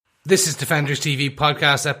This is Defenders TV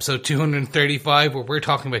Podcast, episode 235, where we're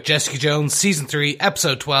talking about Jessica Jones, Season 3,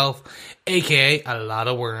 Episode 12, aka A Lot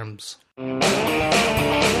of Worms.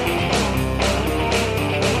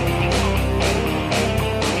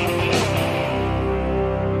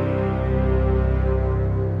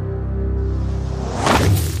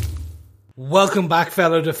 Welcome back,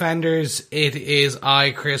 fellow Defenders. It is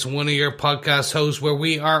I, Chris, one of your podcast hosts, where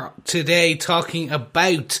we are today talking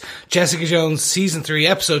about Jessica Jones Season 3,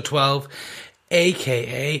 Episode 12,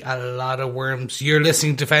 aka A Lot of Worms. You're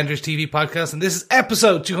listening to Defenders TV Podcast, and this is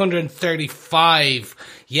episode 235.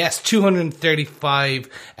 Yes, 235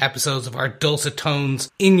 episodes of our dulcet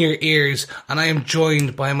tones in your ears, and I am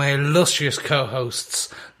joined by my illustrious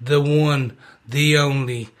co-hosts, the one, the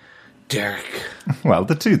only, Derek. Well,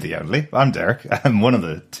 the only. I'm Derek. I'm one of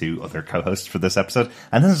the two other co-hosts for this episode.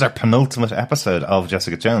 And this is our penultimate episode of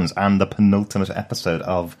Jessica Jones and the penultimate episode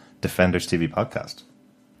of Defenders TV Podcast.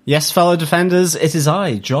 Yes, fellow Defenders, it is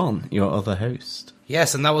I, John, your other host.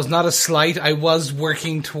 Yes, and that was not a slight. I was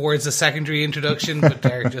working towards a secondary introduction, but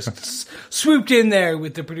Derek just swooped in there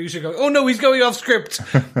with the producer going, oh no, he's going off script.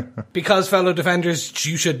 Because, fellow Defenders,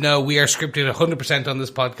 you should know we are scripted 100% on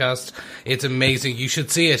this podcast. It's amazing. You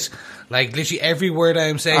should see it. Like, literally every word I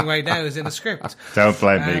am saying right now is in a script. Don't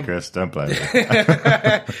blame me, Chris. Don't blame me.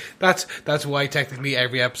 That's why technically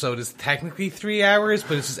every episode is technically 3 hours,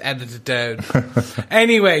 but it's just edited down.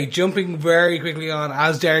 Anyway, jumping very quickly on,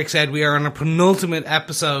 as Derek said, we are on a penultimate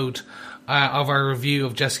episode of our review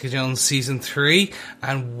of Jessica Jones Season 3,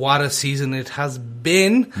 and what a season it has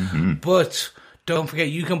been. Mm-hmm. But don't forget,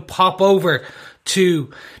 you can pop over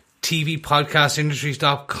to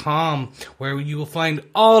tvpodcastindustries.com, where you will find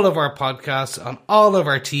all of our podcasts on all of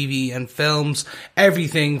our TV and films,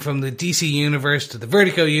 everything from the DC universe to the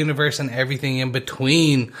Vertigo universe and everything in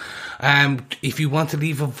between. If you want to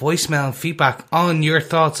leave a voicemail and feedback on your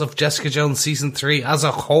thoughts of Jessica Jones Season 3 as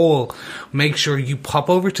a whole, make sure you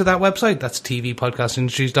pop over to that website, that's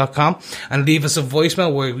tvpodcastindustries.com, and leave us a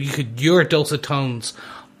voicemail where you could your dulcet tones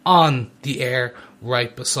on the air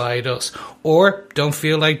right beside us. Or don't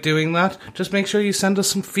feel like doing that, just make sure you send us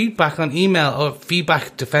some feedback on email or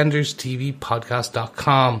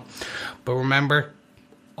feedback@defenderstvpodcast.com. But remember,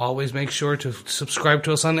 always make sure to subscribe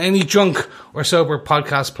to us on any junk or sober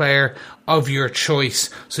podcast player of your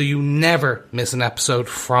choice, so you never miss an episode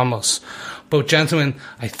from us. But gentlemen,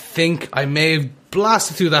 I think I may have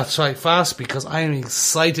blasted through that site fast because I am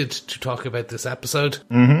excited to talk about this episode.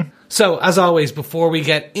 Mm-hmm. So, as always, before we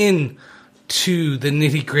get in to the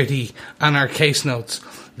nitty-gritty and our case notes,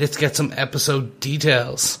 let's get some episode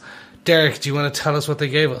details. Derek, do you want to tell us what they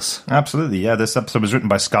gave us? Absolutely, yeah. This episode was written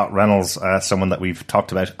by Scott Reynolds, someone that we've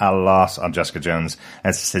talked about a lot on Jessica Jones. And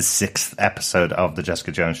it's his 6th episode of the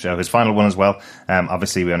Jessica Jones show, his final one as well.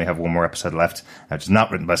 Obviously, we only have one more episode left, which is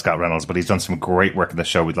not written by Scott Reynolds, but he's done some great work in the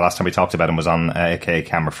show. The last time we talked about him was on aka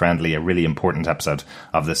Camera Friendly, a really important episode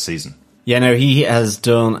of this season. Yeah, no, he has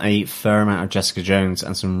done a fair amount of Jessica Jones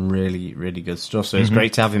and some really, really good stuff. So it's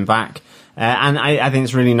great to have him back. And I think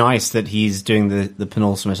it's really nice that he's doing the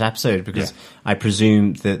penultimate episode, because I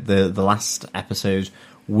presume that the last episode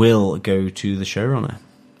will go to the showrunner.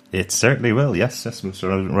 It certainly will, yes.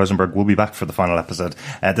 Mr. Rosenberg will be back for the final episode.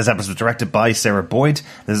 This episode was directed by Sarah Boyd.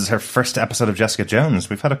 This is her first episode of Jessica Jones.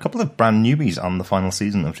 We've had a couple of brand newbies on the final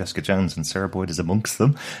season of Jessica Jones, and Sarah Boyd is amongst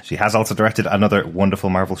them. She has also directed another wonderful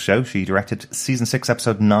Marvel show. She directed Season 6,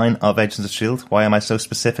 Episode 9 of Agents of S.H.I.E.L.D. Why am I so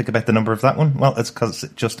specific about the number of that one? Well, it's because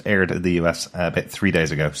it just aired in the US about 3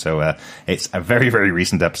 days ago. So it's a very, very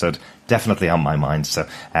recent episode. Definitely on my mind. So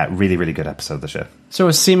really, really good episode of the show.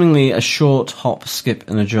 So seemingly a short hop, skip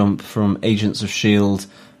and a jump from Agents of S.H.I.E.L.D.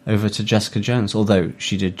 over to Jessica Jones, although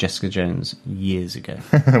she did Jessica Jones years ago.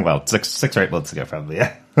 Well, six or 8 months ago, probably,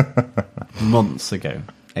 yeah. Months ago,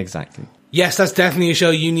 exactly. Yes, that's definitely a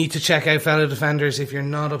show you need to check out, fellow Defenders. If you're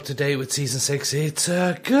not up to date with Season 6, it's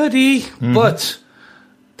a goodie. Mm-hmm. But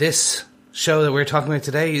this show that we're talking about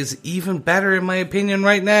today is even better, in my opinion,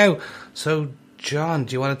 right now. So, John,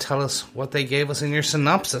 do you want to tell us what they gave us in your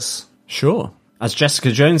synopsis? Sure. As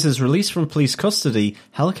Jessica Jones is released from police custody,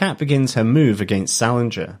 Hellcat begins her move against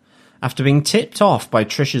Salinger. After being tipped off by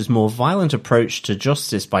Trish's more violent approach to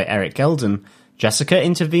justice by Eric Gelden, Jessica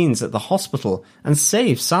intervenes at the hospital and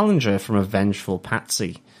saves Salinger from a vengeful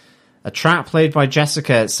Patsy. A trap laid by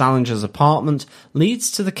Jessica at Salinger's apartment leads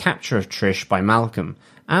to the capture of Trish by Malcolm,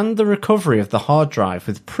 and the recovery of the hard drive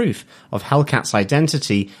with proof of Hellcat's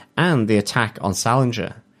identity and the attack on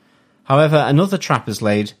Salinger. However, another trap is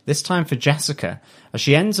laid, this time for Jessica, as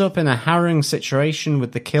she ends up in a harrowing situation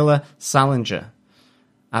with the killer, Salinger.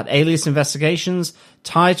 At Alias Investigations,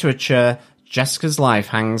 tied to a chair, Jessica's life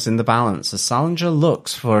hangs in the balance as Salinger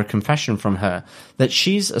looks for a confession from her that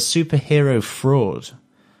she's a superhero fraud.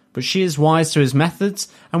 But she is wise to his methods,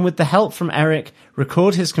 and with the help from Eric,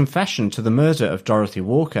 record his confession to the murder of Dorothy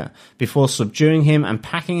Walker before subduing him and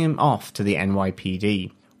packing him off to the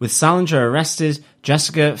NYPD. With Salinger arrested,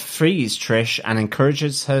 Jessica frees Trish and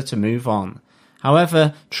encourages her to move on.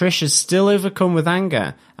 However, Trish is still overcome with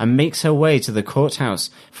anger and makes her way to the courthouse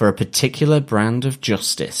for a particular brand of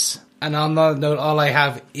justice. And on that note, all I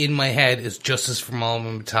have in my head is Justice for Mom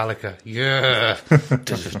and Metallica. Yeah.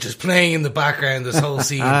 just playing in the background this whole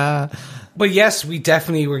scene. But yes, we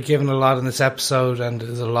definitely were given a lot in this episode, and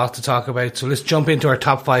there's a lot to talk about. So let's jump into our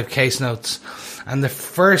top 5 case notes. And the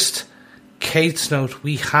first case note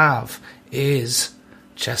we have is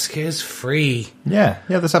Jessica is free. Yeah,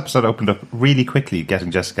 this episode opened up really quickly,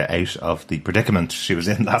 getting Jessica out of the predicament she was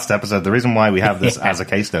in last episode. The reason why we have this as a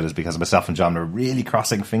case note is because myself and John are really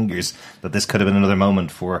crossing fingers that this could have been another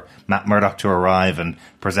moment for Matt Murdock to arrive and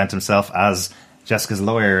present himself as Jessica's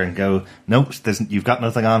lawyer and go, nope, you've got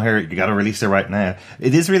nothing on her, you got to release her right now.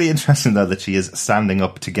 It is really interesting, though, that she is standing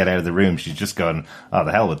up to get out of the room. She's just going, oh,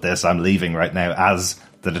 the hell with this, I'm leaving right now, as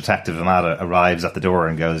the detective Amada arrives at the door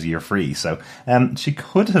and goes, you're free. So she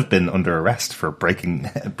could have been under arrest for breaking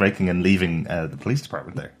and leaving the police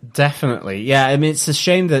department there. Definitely. Yeah, I mean, it's a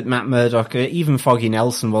shame that Matt Murdock, even Foggy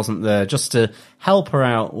Nelson wasn't there just to help her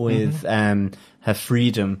out with her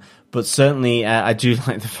freedom. But certainly, I do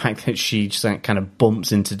like the fact that she just kind of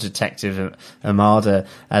bumps into Detective Amada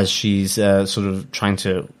as she's sort of trying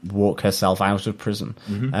to walk herself out of prison.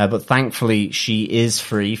 But thankfully, she is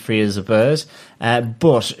free as a bird.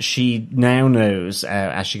 But she now knows,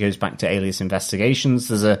 as she goes back to Alias Investigations,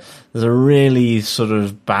 there's a really sort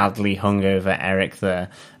of badly hungover Eric there.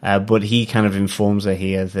 But he kind of informs her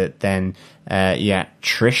here that then,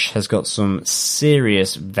 Trish has got some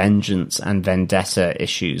serious vengeance and vendetta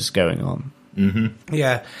issues going on.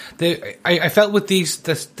 Yeah, I felt with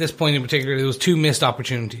this point in particular, there was 2 missed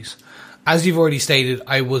opportunities. As you've already stated,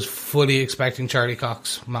 I was fully expecting Charlie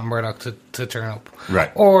Cox, Matt Murdock, to turn up.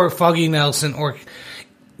 Right. Or Foggy Nelson, or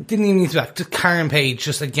didn't even need to be back, just Karen Page,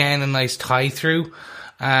 just again a nice tie-through.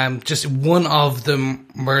 Just one of them,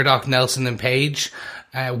 Murdoch, Nelson and Page.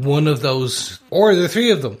 One of those, or the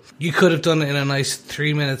 3 of them. You could have done it in a nice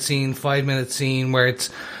 3-minute scene, 5-minute scene where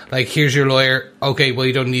it's like, here's your lawyer. Okay, well,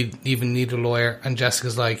 you don't even need a lawyer. And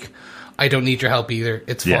Jessica's like, I don't need your help either.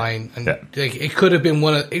 It's fine. And like, it could have been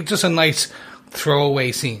just a nice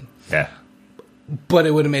throwaway scene. Yeah. But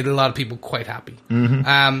it would have made a lot of people quite happy.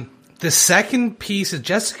 The second piece is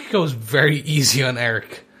Jessica goes very easy on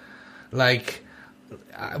Eric. Like,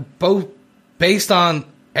 both based on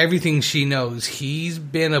everything she knows, he's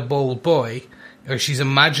been a bold boy, or she's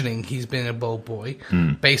imagining he's been a bold boy,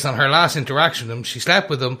 based on her last interaction with him. She slept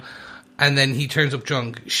with him, and then he turns up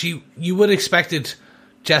drunk. You would have expected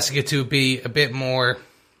Jessica to be a bit more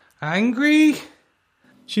angry.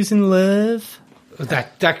 She's in love.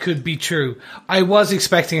 That could be true. I was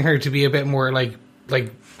expecting her to be a bit more like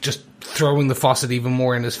just throwing the faucet even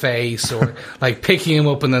more in his face, or like picking him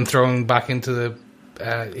up and then throwing him back into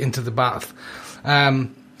the bath.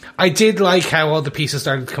 I did like how all the pieces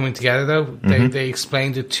started coming together, though. They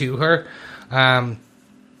explained it to her.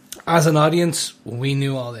 As an audience, we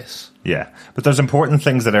knew all this. Yeah, but there's important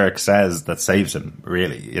things that Eric says that saves him,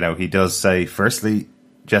 really. He does say, firstly,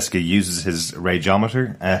 Jessica uses his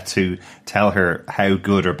rageometer to tell her how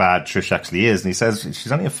good or bad Trish actually is. And he says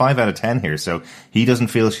she's only a 5 out of 10 here, so he doesn't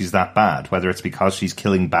feel she's that bad, whether it's because she's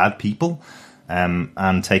killing bad people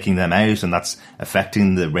and taking them out, and that's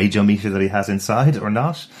affecting the radiometer that he has inside or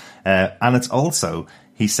not. And it's also,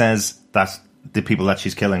 he says that the people that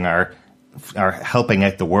she's killing are helping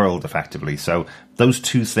out the world, effectively. So those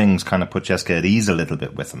 2 things kind of put Jessica at ease a little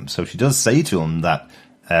bit with him. So she does say to him that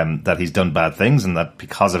he's done bad things, and that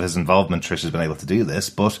because of his involvement, Trish has been able to do this,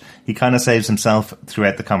 but he kind of saves himself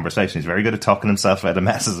throughout the conversation. He's very good at talking himself out of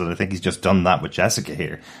messes, and I think he's just done that with Jessica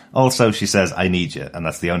here. Also, she says, I need you, and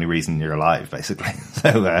that's the only reason you're alive, basically.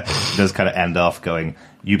 So he does kind of end off going,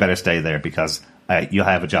 you better stay there because you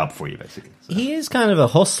have a job for you, basically. So. He is kind of a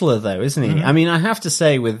hustler, though, isn't he? I mean, I have to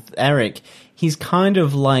say, with Eric, he's kind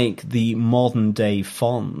of like the modern-day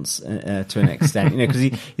Fonz, to an extent, because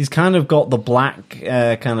he's kind of got the black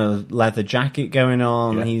kind of leather jacket going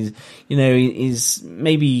on. Yeah. He's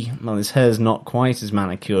maybe, well, his hair's not quite as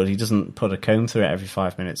manicured. He doesn't put a comb through it every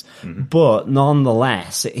 5 minutes. But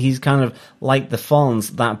nonetheless, he's kind of like the Fonz,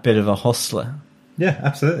 that bit of a hustler. Yeah,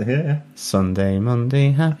 absolutely, yeah. Sunday,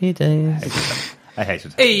 Monday, happy days. I hate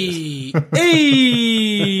it.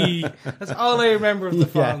 Hey! That's all I remember of the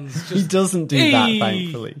Fonz. He doesn't do that,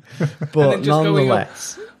 thankfully. But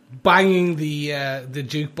nonetheless. banging the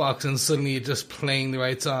jukebox and suddenly it's just playing the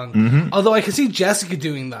right song. Although I can see Jessica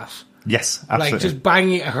doing that. Yes, absolutely. Like just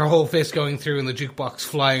banging her whole fist going through and the jukebox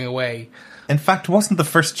flying away. In fact, wasn't the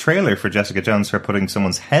first trailer for Jessica Jones her putting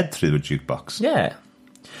someone's head through a jukebox? Yeah.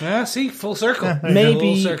 Yeah, see, full circle.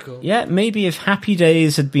 Maybe, full circle. yeah, maybe if Happy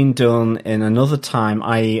Days had been done in another time,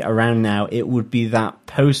 i.e. around now, it would be that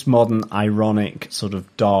postmodern, ironic, sort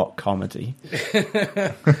of dark comedy.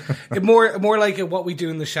 Mm-hmm. More like What We Do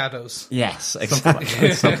in the Shadows. Yes,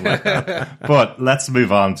 exactly. Something like that. But let's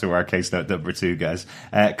move on to our case note number 2, guys.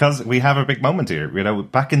 Because we have a big moment here. You know,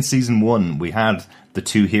 back in season 1, we had the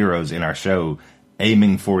two heroes in our show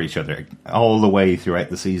aiming for each other all the way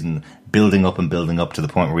throughout the season, building up to the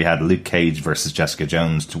point where we had Luke Cage versus Jessica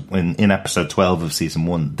Jones in episode 12 of season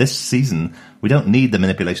 1. This season, we don't need the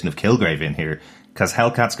manipulation of Kilgrave in here, because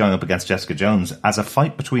Hellcat's going up against Jessica Jones as a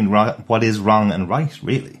fight between what is wrong and right,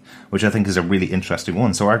 really, which I think is a really interesting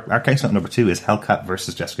one. So our case note number 2 is Hellcat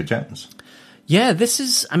versus Jessica Jones. Yeah, this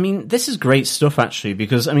is great stuff, actually,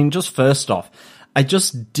 because, just first off, I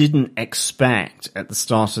just didn't expect at the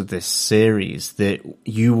start of this series that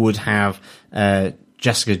you would have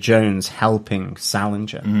Jessica Jones helping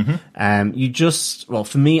Salinger.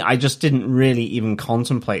 For me, I just didn't really even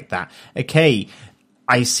contemplate that. Okay,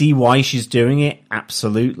 I see why she's doing it,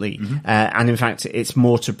 absolutely. And in fact, it's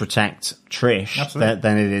more to protect Trish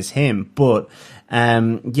than it is him. But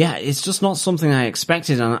it's just not something I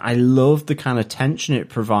expected, and I love the kind of tension it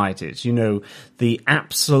provided. You know, the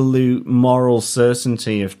absolute moral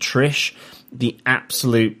certainty of Trish, the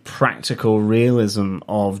absolute practical realism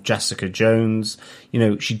of Jessica Jones. You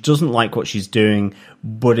know, she doesn't like what she's doing,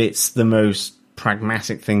 but it's the most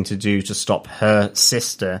pragmatic thing to do to stop her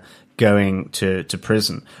sister going to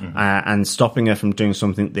prison, and stopping her from doing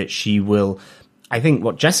something that she will... I think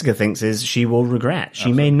what Jessica thinks is she will regret.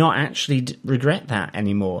 She may not actually regret that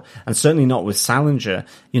anymore. And certainly not with Salinger.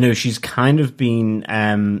 You know, she's kind of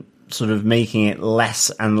been sort of making it less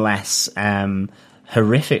and less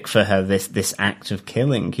horrific for her, this act of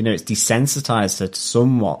killing. You know, it's desensitized her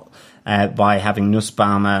somewhat by having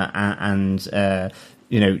Nussbaumer and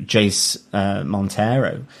Jace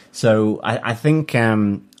Montero. So I think...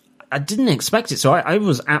 I didn't expect it, so I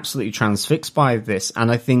was absolutely transfixed by this, and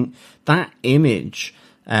I think that image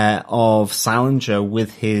of Salinger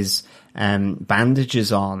with his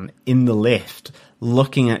bandages on in the lift,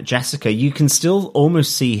 looking at Jessica, you can still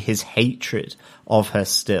almost see his hatred of her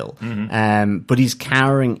still, but he's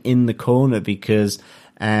cowering in the corner because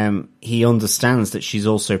he understands that she's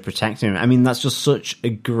also protecting him. I mean, that's just such a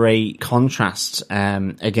great contrast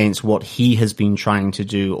against what he has been trying to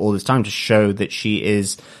do all this time, to show that she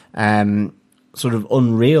is sort of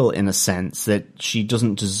unreal in a sense, that she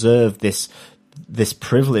doesn't deserve this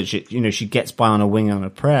privilege. She gets by on a wing and a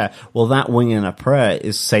prayer. Well, that wing and a prayer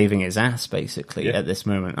is saving his ass, basically, at this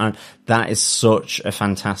moment. And that is such a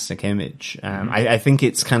fantastic image. I think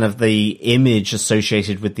it's kind of the image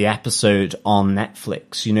associated with the episode on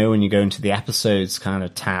Netflix, you know, when you go into the episodes kind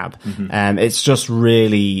of tab. It's just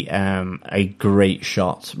really a great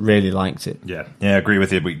shot. Really liked it. Yeah, I agree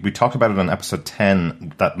with you. We talked about it on episode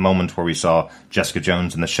 10, that moment where we saw Jessica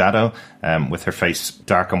Jones in the shadow, with her face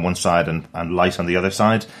dark on one side and light on the other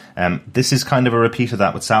side. This is kind of a repeat of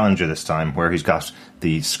that with Salinger this time, where he's got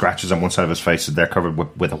the scratches on one side of his face, they're covered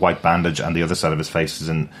with a white bandage, and the other side of his face is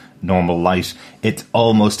in normal light. It's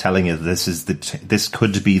almost telling you this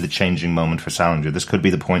could be the changing moment for Salinger. This could be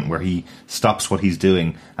the point where he stops what he's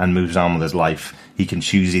doing and moves on with his life. He can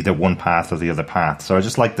choose either one path or the other path. So I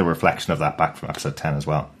just like the reflection of that back from episode 10 as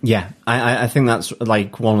well. Yeah, I think that's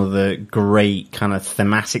like one of the great kind of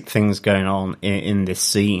thematic things going on in this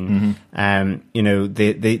scene.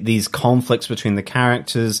 These conflicts between the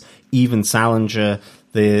characters, even Salinger,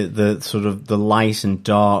 the sort of the light and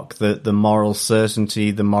dark, the moral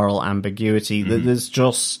certainty, the moral ambiguity. There's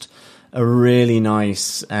just a really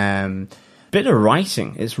nice bit of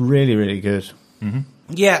writing. It's really, really good.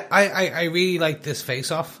 Yeah, I really like this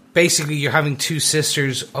face-off. Basically, you're having two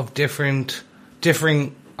sisters of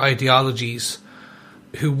differing ideologies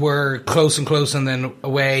who were close and then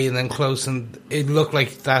away and then close, and it looked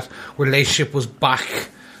like that relationship was back,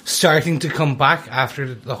 starting to come back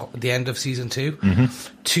after the end of season 2,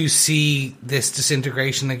 to see this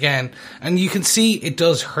disintegration again. And you can see it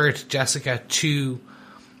does hurt Jessica to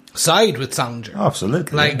side with Salinger. Oh,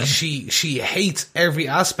 absolutely. She hates every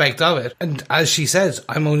aspect of it. And as she says,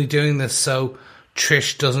 I'm only doing this so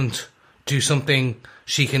Trish doesn't do something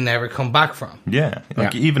she can never come back from. Yeah. You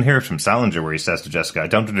even hear it from Salinger where he says to Jessica, I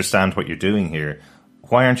don't understand what you're doing here.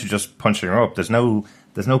 Why aren't you just punching her up? There's no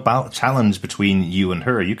challenge between you and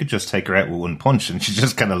her. You could just take her out with one punch. And she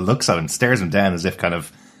just kind of looks at him, stares him down as if kind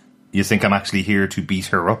of, You think I'm actually here to beat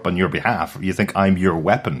her up on your behalf. You think I'm your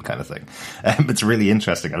weapon, kind of thing. It's really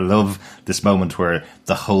interesting. I love this moment where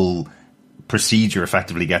the whole procedure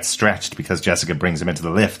effectively gets stretched because Jessica brings him into the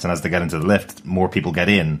lift, and as they get into the lift, more people get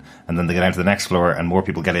in, and then they get down to the next floor, and more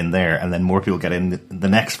people get in there, and then more people get in the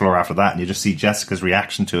next floor after that, and you just see Jessica's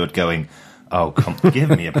reaction to it going, oh, come, give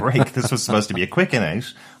me a break. This was supposed to be a quick in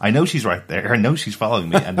out. I know she's right there. I know she's following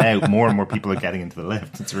me, and now more and more people are getting into the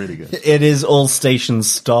lift. It's really good. It is all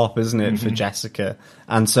stations stop, isn't it, for Jessica?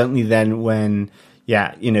 And certainly then when...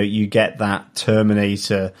 yeah, you get that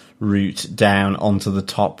Terminator route down onto the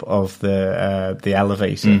top of the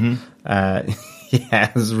elevator.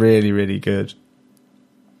 Yeah, it's really, really good.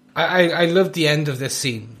 I love the end of this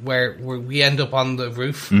scene where we end up on the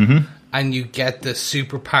roof and you get the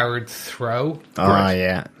super-powered throw.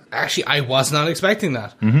 Yeah. Actually, I was not expecting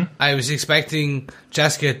that. I was expecting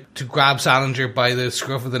Jessica to grab Salinger by the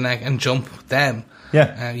scruff of the neck and jump them.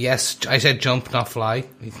 Yeah. Yes, I said jump, not fly.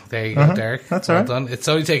 There you go, Derek. That's well all right. done. It's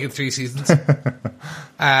only taken 3 seasons.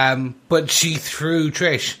 But she threw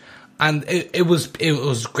Trish, and it was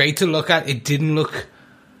great to look at. It didn't look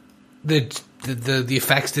the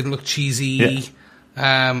effects didn't look cheesy. Yeah.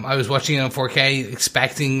 I was watching it on 4K,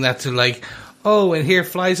 expecting that to like, oh, and here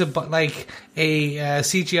flies a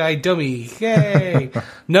CGI dummy. Yay!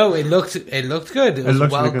 No, it looked good. It was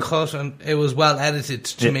well really cut and it was well edited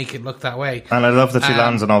to make it look that way. And I love that she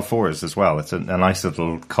lands on all fours as well. It's a nice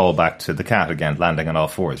little callback to the cat again, landing on all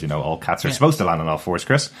fours. All cats are supposed to land on all fours,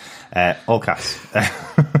 Chris. All cats.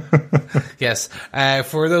 Yes.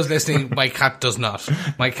 For those listening, my cat does not.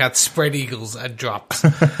 My cat spread eagles and drops.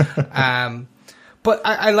 But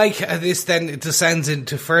I like this. Then it descends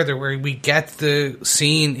into further where we get the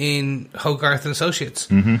scene in Hogarth and Associates,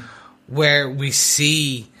 where we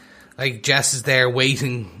see like Jess is there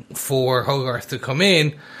waiting for Hogarth to come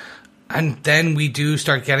in, and then we do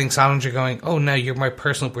start getting Salinger going, "Oh, now you're my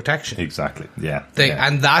personal protection." Exactly. Yeah.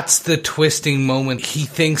 And that's the twisting moment. He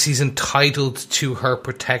thinks he's entitled to her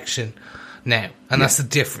protection now, and that's the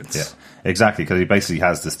difference. Yeah. Exactly, because he basically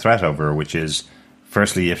has this threat over her, which is,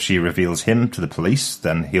 firstly, if she reveals him to the police,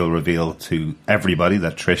 then he'll reveal to everybody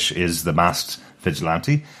that Trish is the masked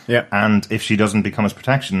vigilante. Yeah. And if she doesn't become his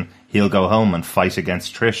protection, he'll go home and fight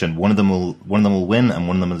against Trish, and one of them will win and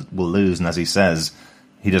one of them will lose. And as he says,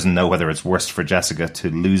 he doesn't know whether it's worse for Jessica to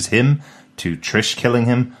lose him, to Trish killing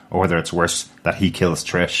him, or whether it's worse that he kills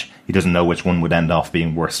Trish. He doesn't know which one would end off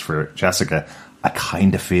being worse for Jessica. I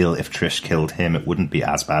kind of feel if Trish killed him, it wouldn't be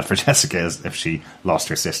as bad for Jessica as if she lost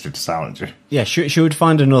her sister to Salinger. Yeah, she would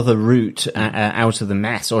find another route out of the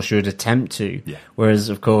mess, or she would attempt to. Yeah. Whereas,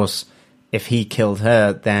 of course, if he killed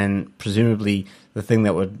her, then presumably the thing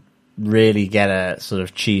that would really get her sort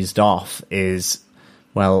of cheesed off is,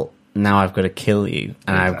 well, now I've got to kill you,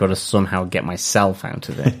 and I've got to somehow get myself out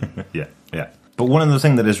of it. Yeah. But one of the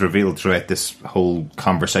things that is revealed throughout this whole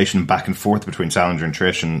conversation back and forth between Salinger and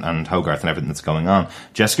Trish and Hogarth and everything that's going on,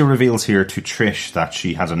 Jessica reveals here to Trish that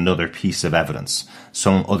she has another piece of evidence,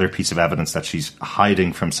 some other piece of evidence that she's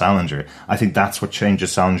hiding from Salinger. I think that's what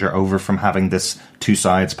changes Salinger over from having this two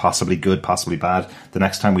sides, possibly good, possibly bad. The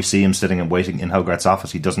next time we see him sitting and waiting in Hogarth's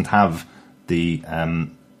office, he doesn't have the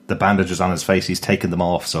bandages on his face. He's taken them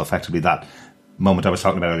off, so effectively that moment I was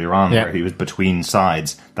talking about earlier on, where he was between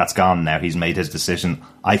sides, that's gone now. He's made his decision,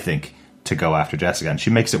 I think, to go after Jessica, and she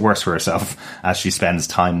makes it worse for herself as she spends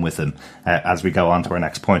time with him. As we go on to our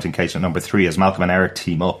next point, in case number 3, as Malcolm and Eric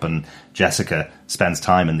team up and Jessica spends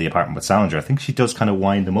time in the apartment with Salinger, I think she does kind of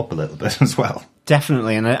wind him up a little bit as well.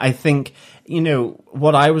 Definitely, and I think,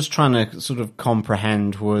 what I was trying to sort of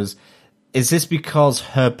comprehend was, is this because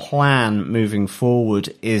her plan moving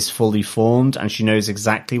forward is fully formed and she knows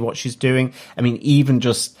exactly what she's doing? I mean, even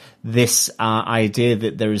just this idea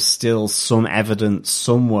that there is still some evidence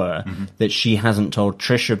somewhere that she hasn't told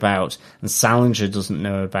Trish about and Salinger doesn't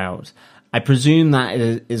know about. I presume that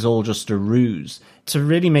is all just a ruse to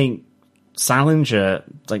really make Salinger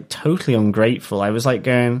like totally ungrateful. I was like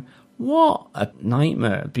going, what a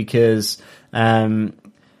nightmare, because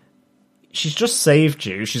she's just saved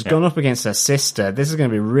you. She's gone up against her sister. This is going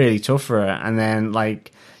to be really tough for her. And then,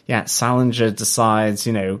 Salinger decides,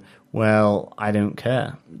 well, I don't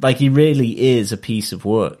care. Like, he really is a piece of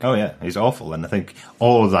work. Oh, yeah, he's awful. And I think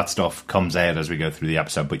all of that stuff comes out as we go through the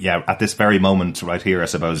episode. But yeah, at this very moment right here, I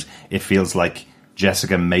suppose, it feels like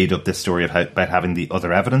Jessica made up this story about having the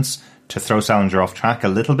other evidence to throw Salinger off track a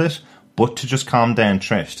little bit, but to just calm down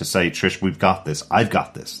Trish, to say, Trish, we've got this. I've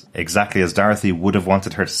got this. Exactly as Dorothy would have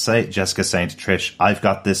wanted her to say, Jessica saying to Trish, I've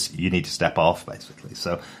got this. You need to step off, basically.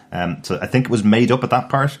 So I think it was made up at that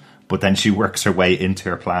part, but then she works her way into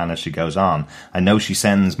her plan as she goes on. I know she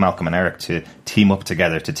sends Malcolm and Eric to team up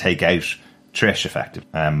together to take out Trish, effectively.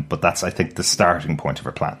 But that's, I think, the starting point of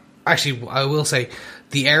her plan. Actually, I will say,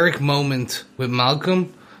 the Eric moment with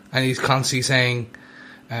Malcolm, and he's constantly saying,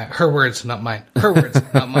 her words, not mine. Her words,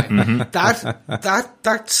 not mine.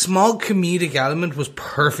 That small comedic element was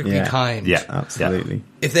perfectly timed. Yeah, absolutely. Yeah.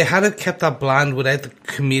 If they had kept that bland without the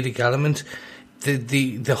comedic element,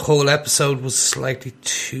 the whole episode was slightly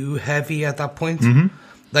too heavy at that point.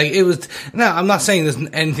 Like, it was... Now, I'm not saying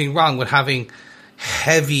there's anything wrong with having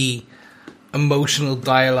heavy emotional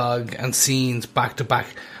dialogue and scenes back to back,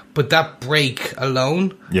 but that break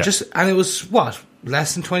alone, and it was, what,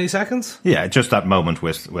 less than 20 seconds? Yeah, just that moment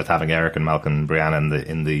with having Eric and Malcolm and Brianna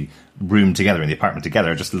in the room together, in the apartment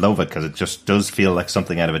together. I just love it because it just does feel like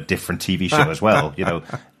something out of a different TV show as well. You know,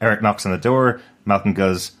 Eric knocks on the door, Malcolm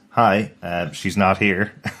goes, hi, she's not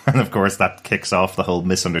here. And of course that kicks off the whole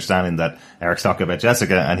misunderstanding that Eric's talking about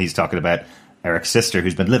Jessica and he's talking about Eric's sister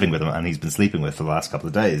who's been living with him and he's been sleeping with for the last couple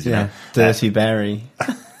of days. You know? Dirty Barry.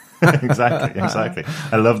 Exactly.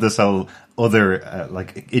 I love this whole other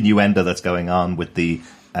like innuendo that's going on with the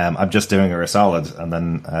I'm just doing her a solid, and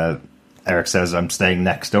then Eric says I'm staying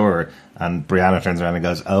next door, and Brianna turns around and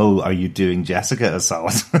goes, oh, are you doing Jessica a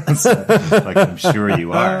solid? Like, I'm sure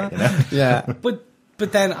you are, you know? Yeah.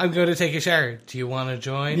 But then I'm going to take a shower. Do you want to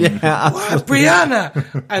join? Yeah. What,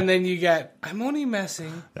 Brianna? And then you get, I'm only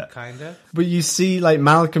messing, kind of. But you see, like,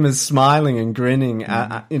 Malcolm is smiling and grinning,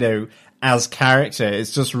 you know, as character.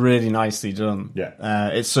 It's just really nicely done. Yeah.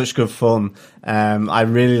 It's such good fun. I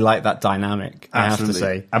really like that dynamic, I have to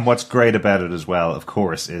say. And what's great about it as well, of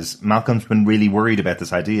course, is Malcolm's been really worried about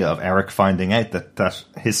this idea of Eric finding out that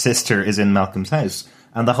his sister is in Malcolm's house.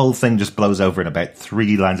 And the whole thing just blows over in about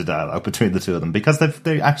 3 lines of dialogue between the two of them, because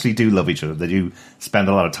they actually do love each other. They do spend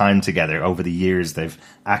a lot of time together. Over the years, they've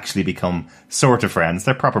actually become sort of friends.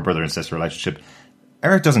 They're proper brother and sister relationship.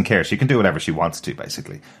 Eric doesn't care. She can do whatever she wants to,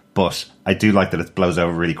 basically. But I do like that it blows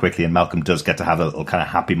over really quickly, and Malcolm does get to have a little kind of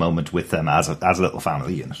happy moment with them as a little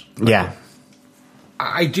family unit. Yeah.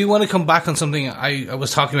 I do want to come back on something I was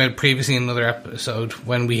talking about previously in another episode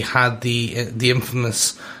when we had the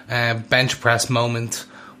infamous bench press moment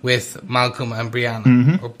with Malcolm and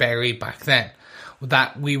Brianna, or Barry back then.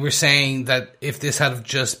 That we were saying that if this had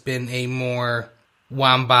just been a more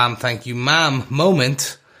wham bam thank you ma'am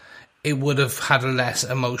moment, it would have had a less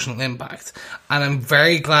emotional impact. And I'm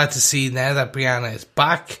very glad to see now that Brianna is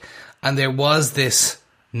back and there was this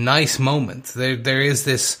nice moment. There is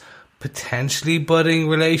this potentially budding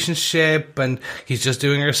relationship and he's just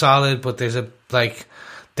doing her solid, but there's a, like,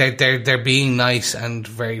 they're being nice and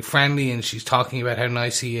very friendly and she's talking about how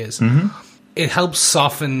nice he is. It helps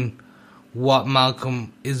soften what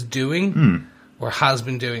Malcolm is doing or has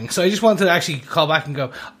been doing. So I just wanted to actually call back and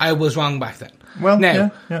go, I was wrong back then. Well,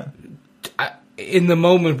 now, yeah. In the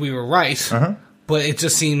moment we were right, but it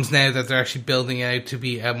just seems now that they're actually building out to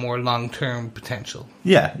be a more long-term potential.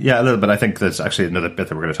 Yeah, a little bit. I think there's actually another bit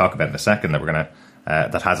that we're going to talk about in a second that we're going to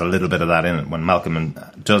that has a little bit of that in it. When Malcolm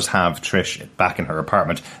does have Trish back in her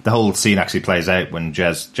apartment, the whole scene actually plays out when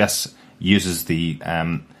Jess uses the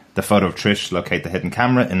photo of Trish to locate the hidden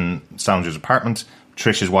camera in Salinger's apartment.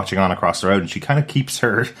 Trish is watching on across the road, and she kind of keeps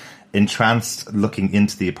her entranced looking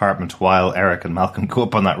into the apartment while Eric and Malcolm go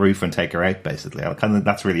up on that roof and take her out, basically. I kind of,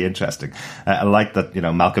 that's really interesting. I like that, you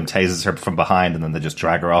know, Malcolm tases her from behind and then they just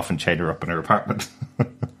drag her off and chain her up in her apartment.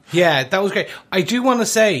 Yeah, that was great. I do want to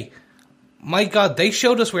say, my God, they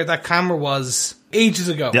showed us where that camera was ages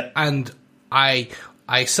ago. Yep. And I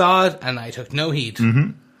saw it and I took no heed.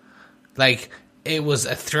 Like, it was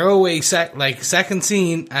a throwaway second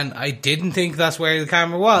scene and I didn't think that's where the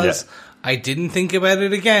camera was. Yeah. I didn't think about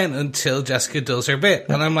it again until Jessica does her bit.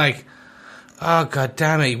 And I'm like, oh, God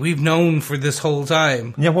damn it, we've known for this whole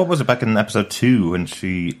time. Yeah, what was it back in episode 2 when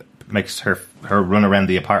she makes her run around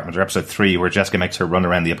the apartment, or episode 3 where Jessica makes her run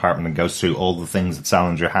around the apartment and goes through all the things that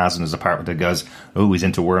Salinger has in his apartment and goes, oh, he's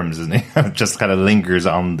into worms, isn't he? Just kind of lingers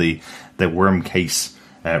on the worm case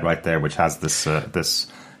right there, which has this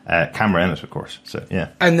camera in it, of course. So yeah,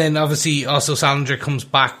 and then obviously also Salinger comes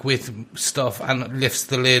back with stuff and lifts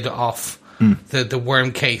the lid off the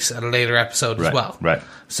worm case at a later episode as well. Right.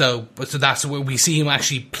 So that's where we see him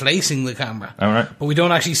actually placing the camera. All right. But we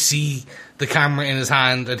don't actually see the camera in his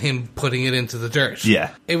hand and him putting it into the dirt. Yeah.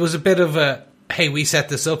 It was a bit of a, hey, we set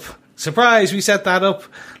this up. Surprise, we set that up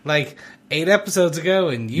like 8 episodes ago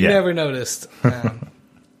and you never noticed.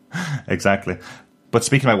 Exactly. But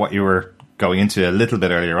speaking about what you were going into a little bit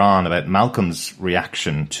earlier on about Malcolm's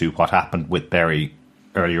reaction to what happened with Barry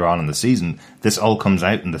earlier on in the season, this all comes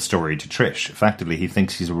out in the story to Trish. Effectively, he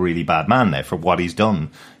thinks he's a really bad man now for what he's done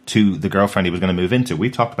to the girlfriend he was going to move into.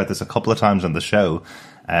 We've talked about this a couple of times on the show,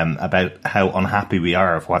 about how unhappy we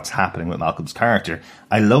are of what's happening with Malcolm's character.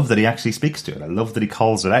 I love that he actually speaks to it. I love that he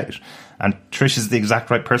calls it out. And Trish is the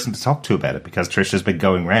exact right person to talk to about it, because Trish has been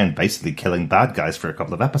going around basically killing bad guys for a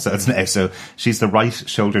couple of episodes now. So she's the right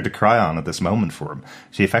shoulder to cry on at this moment for him.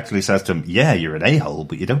 She effectively says to him, yeah, you're an a-hole,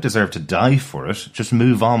 but you don't deserve to die for it. Just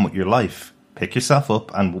move on with your life. Pick yourself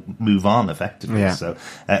up and move on effectively. Yeah.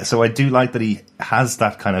 So I do like that he has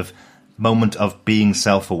that kind of moment of being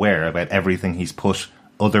self-aware about everything he's put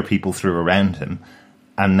other people through around him,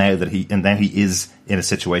 and now he is in a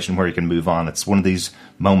situation where he can move on. It's one of these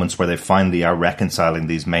moments where they finally are reconciling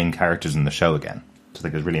these main characters in the show again, which I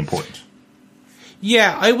think is really important.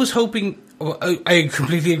 Yeah, I was hoping... I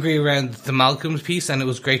completely agree around the Malcolm's piece, and it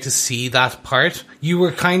was great to see that part. You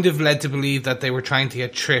were kind of led to believe that they were trying to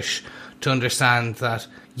get Trish to understand that,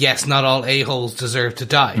 yes, not all a-holes deserve to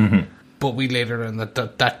die, but we later learn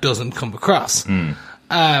that doesn't come across.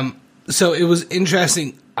 So it was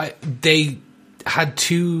interesting. They had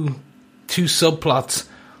two subplots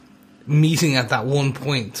meeting at that one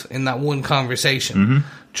point in that one conversation,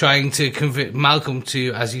 trying to convince Malcolm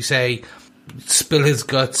to, as you say, spill his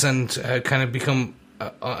guts and kind of become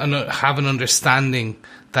have an understanding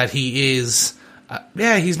that he is,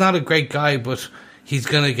 he's not a great guy, but he's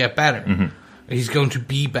going to get better. He's going to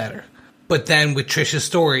be better. But then with Trish's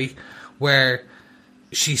story, where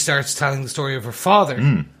she starts telling the story of her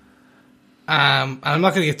father, and I'm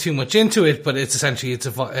not going to get too much into it, but it's essentially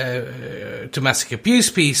a domestic abuse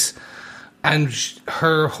piece, and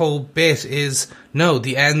her whole bit is, no,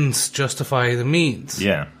 the ends justify the means.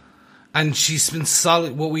 Yeah. And she's been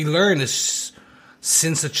solid. What we learn is,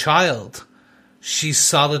 since a child, she's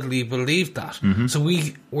solidly believed that. So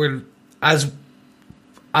we were, as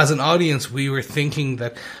an audience, we were thinking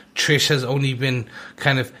that Trish has only been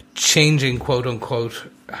kind of changing, quote unquote,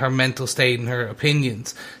 her mental state and her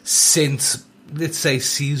opinions since, let's say,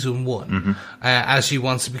 season 1, as she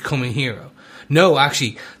wants to become a hero. No,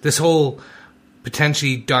 actually, this whole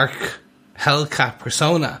potentially dark Hellcat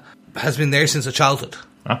persona has been there since her childhood.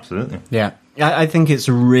 Absolutely. Yeah. I think it's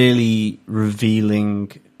a really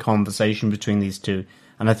revealing conversation between these two,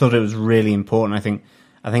 and I thought it was really important. I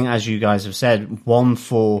think as you guys have said, one,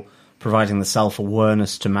 for providing the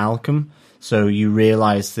self-awareness to Malcolm, so you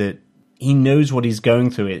realise that he knows what he's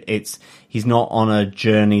going through. He's not on a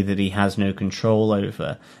journey that he has no control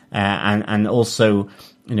over, and also,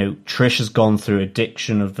 you know, Trish has gone through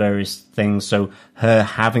addiction of various things, so her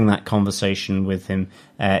having that conversation with him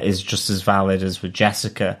is just as valid as with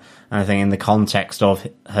Jessica. And I think in the context of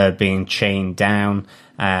her being chained down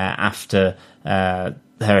after her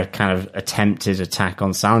kind of attempted attack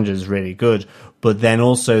on Salinger is really good. But then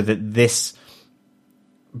also that this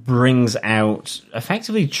brings out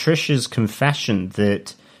effectively Trish's confession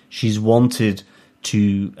that she's wanted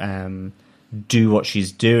to do what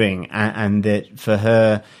she's doing, and that for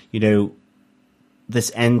her, you know,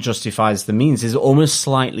 this end justifies the means is almost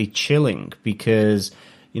slightly chilling, because,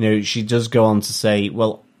 you know, she does go on to say,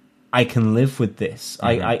 well, I can live with this.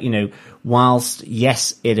 I you know, whilst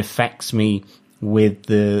yes, it affects me with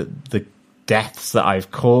the deaths that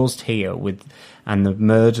I've caused here and the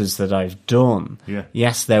murders that I've done. Yeah.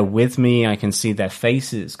 Yes, they're with me. I can see their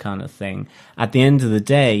faces, kind of thing. At the end of the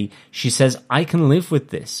day, she says, I can live with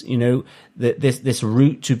this. You know, this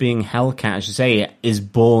route to being Hellcat, as you say, is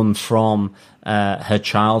born from her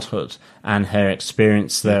childhood and her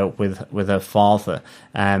experience there with her father.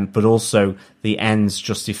 But also the ends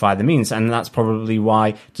justify the means. And that's probably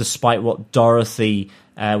why, despite what Dorothy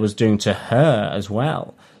was doing to her as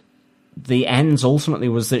well, the ends ultimately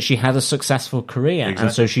was that she had a successful career. Exactly.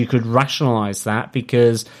 And so she could rationalize that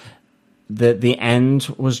because the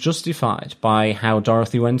end was justified by how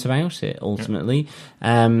Dorothy went about it ultimately.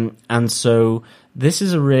 Yeah. And so this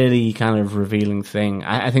is a really kind of revealing thing,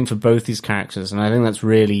 I think, for both these characters. And I think that's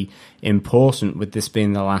really important, with this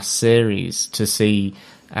being the last series, to see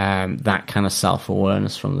that kind of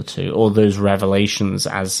self-awareness from the two, or those revelations,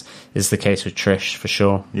 as is the case with Trish, for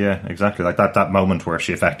sure. Yeah, exactly. Like that moment where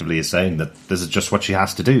she effectively is saying that this is just what she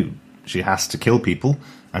has to do. She has to kill people,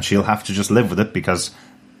 and she'll have to just live with it because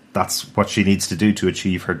that's what she needs to do to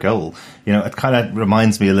achieve her goal. You know, it kind of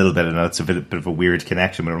reminds me a little bit, I know it's a bit of a weird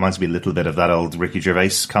connection, but it reminds me a little bit of that old Ricky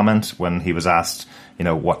Gervais comment when he was asked, you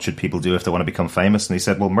know, what should people do if they want to become famous? And he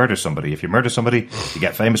said, well, murder somebody. If you murder somebody, you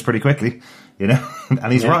get famous pretty quickly, you know?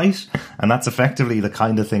 And he's right. And that's effectively the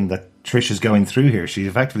kind of thing that Trish is going through here. She's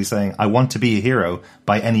effectively saying, I want to be a hero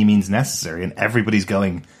by any means necessary. And everybody's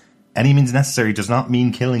going, any means necessary does not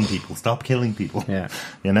mean killing people. Stop killing people. Yeah.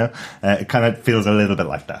 You know? It kind of feels a little bit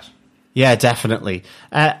like that. Yeah, definitely.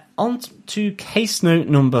 on to case note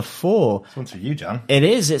number 4. This one's for you, John. It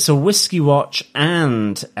is. It's a whiskey watch,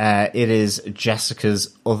 and it is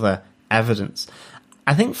Jessica's other evidence.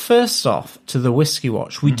 I think first off, to the whiskey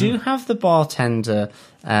watch, we do have the bartender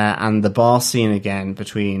and the bar scene again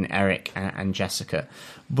between Eric and Jessica.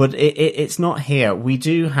 But it's not here. We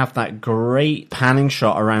do have that great panning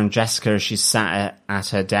shot around Jessica as she's sat at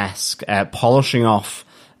her desk, polishing off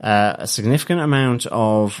a significant amount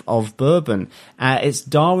of bourbon. It's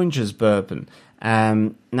Darwinger's bourbon.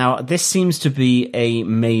 Now, this seems to be a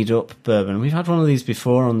made-up bourbon. We've had one of these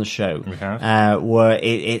before on the show. We have. Where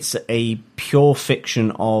it's a pure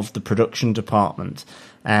fiction of the production department.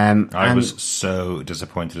 I was so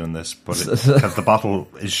disappointed in this, but because the bottle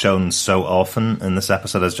is shown so often in this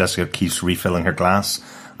episode as Jessica keeps refilling her glass,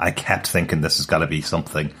 I kept thinking this has got to be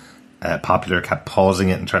something popular, kept pausing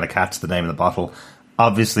it and trying to catch the name of the bottle.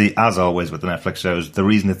 Obviously, as always with the Netflix shows, the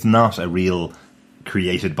reason it's not a real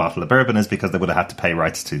created bottle of bourbon is because they would have had to pay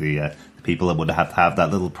rights to the people that would have had to have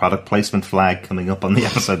that little product placement flag coming up on the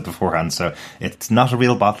episode beforehand. So it's not a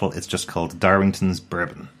real bottle, it's just called Darwington's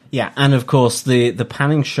Bourbon. Yeah, and of course the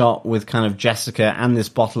panning shot with kind of Jessica and this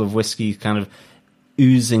bottle of whiskey kind of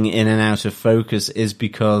oozing in and out of focus is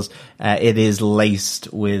because it is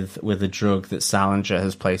laced with a drug that Salinger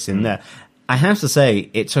has placed in there. I have to say,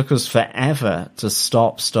 it took us forever to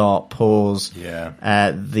stop, start, pause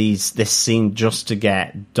this scene just to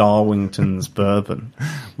get Darwington's bourbon.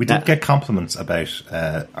 We did get compliments about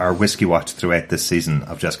our whiskey watch throughout this season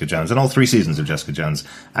of Jessica Jones, and all 3 seasons of Jessica Jones,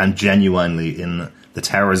 and genuinely in the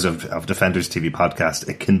Towers of Defenders TV podcast,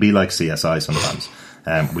 it can be like CSI sometimes.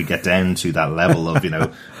 We get down to that level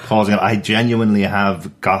of, pausing. I genuinely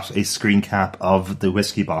have got a screen cap of the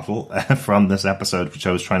whiskey bottle from this episode, which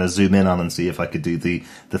I was trying to zoom in on and see if I could do the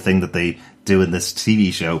thing that they do in this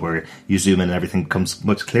TV show where you zoom in and everything becomes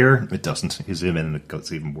much clearer. It doesn't. You zoom in and it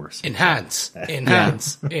goes even worse. Enhance. No,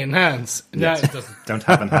 it doesn't. Don't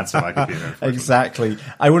have enhance on my computer. Exactly.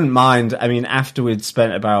 I wouldn't mind. I mean, after we'd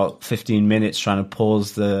spent about 15 minutes trying to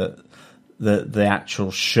pause the actual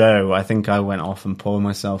show, I think I went off and poured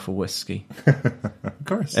myself a whiskey. Of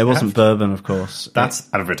course. It wasn't bourbon, of course. That's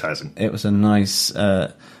advertising. It was a nice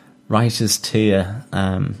writer's tier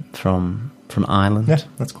from Ireland. Yeah,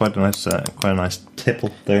 that's quite a nice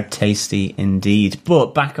tipple there. Tasty indeed.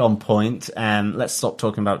 But back on point, let's stop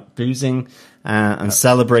talking about boozing and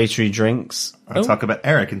celebratory drinks. And talk about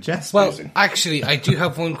Eric and Jess boozing. Actually, I do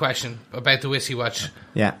have one question about the whiskey watch.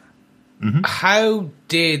 Yeah. Mm-hmm. How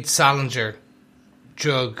did Salinger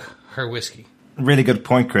drug her whiskey? Really good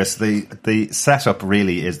point, Chris. The setup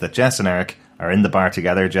really is that Jess and Eric are in the bar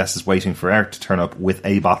together. Jess is waiting for Eric to turn up with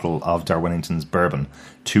a bottle of Darwinington's bourbon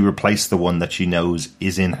to replace the one that she knows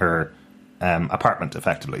is in her apartment,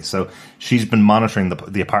 effectively. So she's been monitoring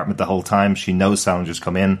the apartment the whole time. She knows Salinger's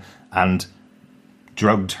come in and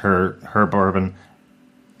drugged her bourbon.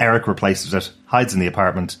 Eric replaces it, hides in the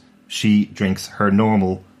apartment. She drinks her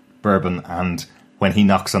normal bourbon, and when he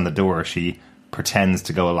knocks on the door, she pretends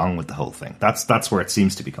to go along with the whole thing. That's where it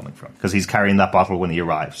seems to be coming from, because he's carrying that bottle when he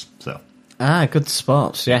arrives. So good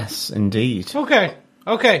spot. Yes, indeed.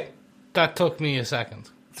 Okay, that took me a second.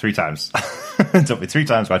 3 times. It took me 3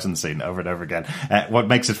 times watching the scene over and over again. What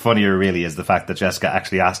makes it funnier really is the fact that Jessica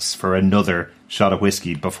actually asks for another shot of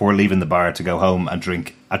whiskey before leaving the bar to go home and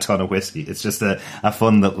drink a ton of whiskey. It's just a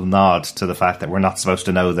fun little nod to the fact that we're not supposed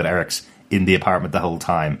to know that Eric's in the apartment the whole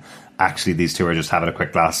time. Actually, these two are just having a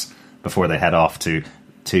quick glass before they head off to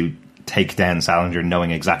take down Salinger,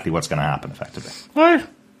 knowing exactly what's going to happen, effectively. Right.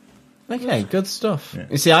 Okay, good stuff. Yeah.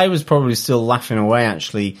 You see, I was probably still laughing away,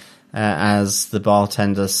 actually, as the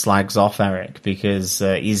bartender slags off Eric, because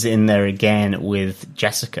he's in there again with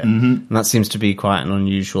Jessica. Mm-hmm. And that seems to be quite an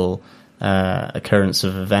unusual occurrence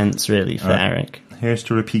of events, really, for Eric. Here's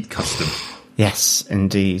to repeat custom. Yes,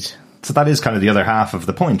 indeed. So that is kind of the other half of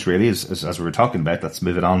the point, really, as we were talking about. Let's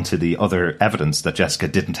move it on to the other evidence that Jessica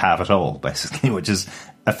didn't have at all, basically, which is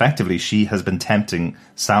effectively she has been tempting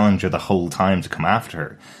Salinger the whole time to come after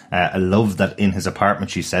her. I love that in his apartment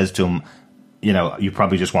she says to him, you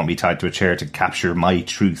probably just want me tied to a chair to capture my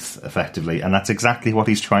truth, effectively. And that's exactly what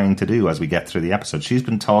he's trying to do as we get through the episode. She's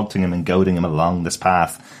been taunting him and goading him along this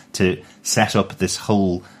path to set up this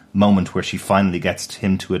whole moment where she finally gets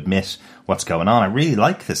him to admit what's going on. I really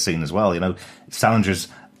like this scene as well. Salinger's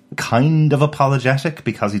kind of apologetic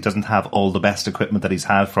because he doesn't have all the best equipment that he's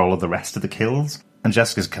had for all of the rest of the kills. And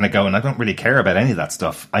Jessica's kind of going, I don't really care about any of that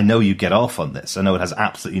stuff. I know you get off on this. I know it has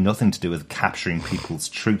absolutely nothing to do with capturing people's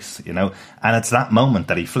truth, you know? And it's that moment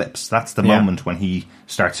that he flips. That's the moment when he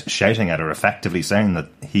starts shouting at her, effectively saying that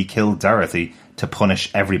he killed Dorothy to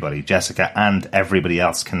punish everybody, Jessica and everybody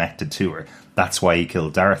else connected to her. That's why he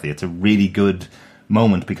killed Dorothy. It's a really good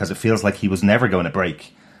moment because it feels like he was never going to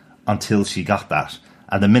break until she got that.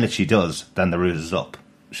 And the minute she does, then the ruse is up.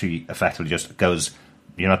 She effectively just goes,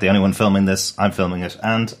 you're not the only one filming this, I'm filming it,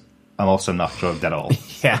 and I'm also not drugged at all.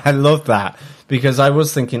 Yeah, I love that, because I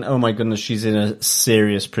was thinking, oh my goodness, she's in a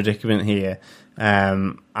serious predicament here.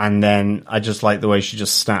 And then I just like the way she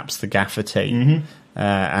just snaps the gaffer tape,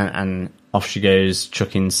 and off she goes,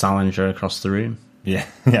 chucking Salinger across the room. Yeah,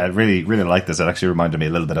 I really like this. It actually reminded me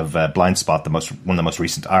a little bit of Blind Spot, one of the most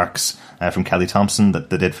recent arcs from Kelly Thompson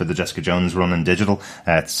that they did for the Jessica Jones run in digital.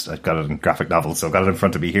 I've got it in graphic novel, so I've got it in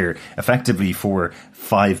front of me here. Effectively, for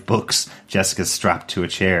 5 books, Jessica's strapped to a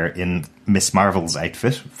chair in Miss Marvel's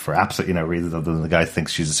outfit for absolutely no reason other than the guy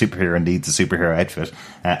thinks she's a superhero and needs a superhero outfit.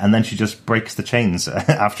 And then she just breaks the chains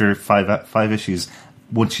after 5 issues.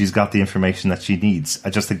 Once she's got the information that she needs. I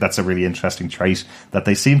just think that's a really interesting trait that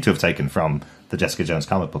they seem to have taken from the Jessica Jones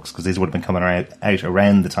comic books, because these would have been coming out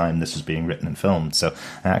around the time this was being written and filmed. So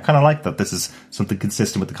I kind of like that this is something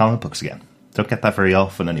consistent with the comic books again. Don't get that very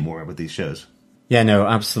often anymore with these shows. Yeah, no,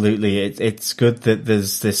 absolutely. It's good that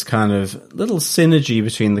there's this kind of little synergy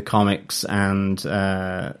between the comics and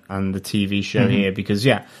the TV show here, because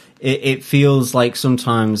it feels like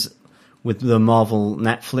sometimes with the Marvel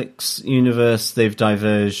Netflix universe, they've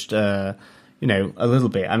diverged, a little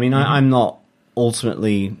bit. I mean, I'm not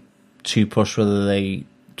ultimately too pushed whether they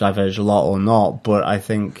diverge a lot or not, but I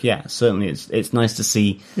think, certainly it's nice to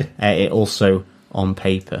see it also on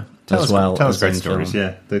paper as well. Tell us great stories,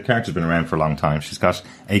 yeah. The character's been around for a long time. She's got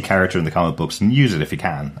a character in the comic books, and use it if you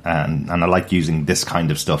can. And I like using this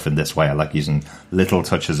kind of stuff in this way. I like using little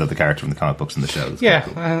touches of the character from the comic books in the shows. Yeah,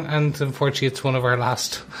 cool. And unfortunately it's one of our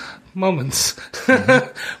last moments.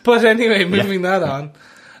 But anyway, moving that on.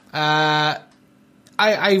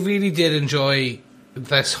 I really did enjoy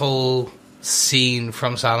this whole scene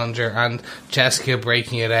from Salinger and Jessica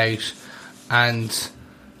breaking it out, and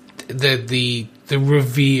the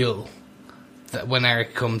reveal that when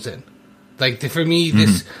Eric comes in, like for me,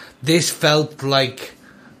 this felt like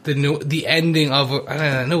the ending of.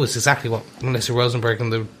 I know it's exactly what Melissa Rosenberg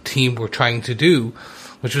and the team were trying to do,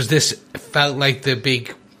 which was this felt like the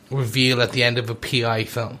big reveal at the end of a PI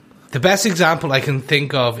film. The best example I can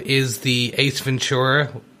think of is the Ace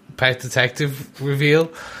Ventura Pet Detective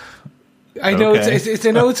reveal. I know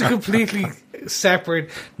I know it's a completely separate,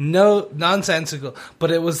 nonsensical,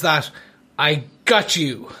 but it was that I got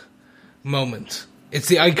you moment. It's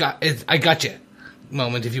the I got you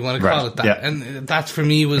moment, if you want to call it that. Yeah. And that for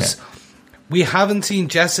me was we haven't seen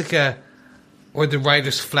Jessica or the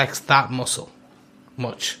writers flex that muscle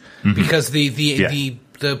much, because the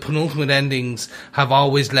penultimate endings have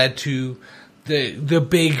always led to the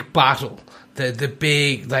big battle, the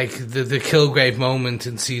big, like the Kilgrave moment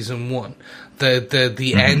in season 1,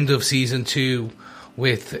 the end of season 2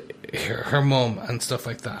 with her mum and stuff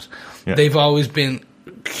like that. Yeah. They've always been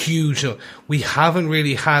huge. We haven't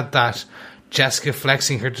really had that Jessica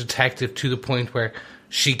flexing her detective to the point where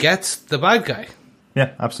she gets the bad guy.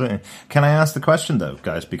 Yeah, absolutely. Can I ask the question though,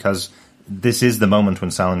 guys, because this is the moment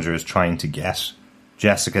when Salinger is trying to get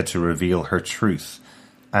Jessica to reveal her truth,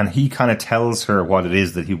 and he kind of tells her what it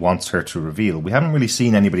is that he wants her to reveal. We haven't really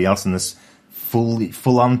seen anybody else in this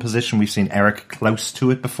full-on position. We've seen Eric close to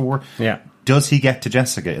it before. Yeah. Does he get to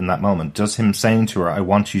Jessica in that moment? Does him saying to her, I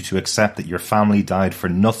want you to accept that your family died for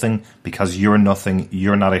nothing because you're nothing,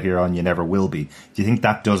 you're not a hero, and you never will be. Do you think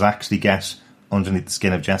that does actually get underneath the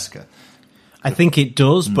skin of Jessica? I think it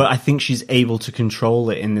does, but I think she's able to control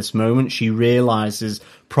it in this moment. She realizes,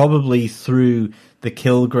 probably through the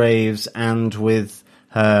Kilgraves and with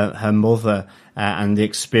her mother and the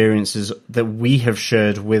experiences that we have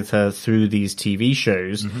shared with her through these TV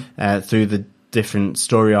shows, through the different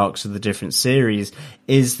story arcs of the different series,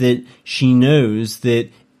 is that she knows that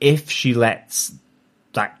if she lets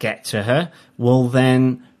that get to her, well,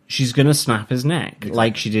 then she's going to snap his neck,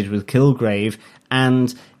 like she did with Kilgrave.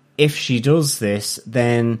 And if she does this,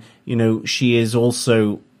 then, you know, she is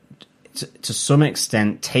also, to some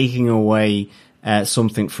extent, taking away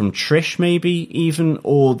something from Trish, maybe even,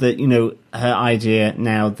 or that, you know, her idea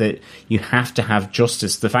now that you have to have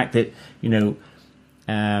justice. The fact that, you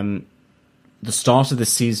know, the start of the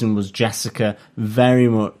season was Jessica very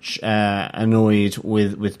much annoyed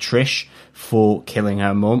with Trish for killing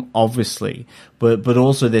her mum, obviously, but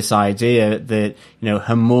also this idea that, you know,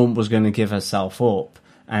 her mum was going to give herself up,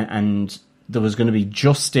 and there was going to be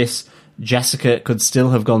justice. Jessica could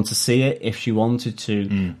still have gone to see it if she wanted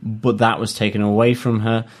to, but that was taken away from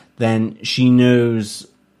her. Then she knows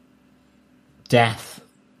death,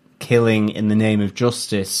 killing in the name of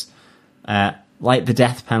justice, like the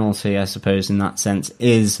death penalty, I suppose, in that sense,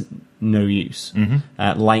 is no use,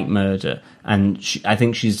 like murder. And I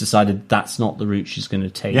think she's decided that's not the route she's going to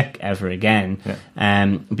take ever again,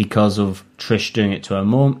 because of Trish doing it to her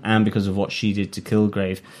mum and because of what she did to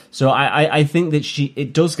Kilgrave. So I think that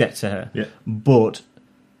it does get to her, but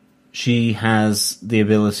she has the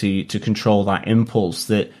ability to control that impulse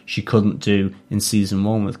that she couldn't do in season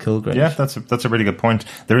 1 with Kilgrave. Yeah, that's a really good point.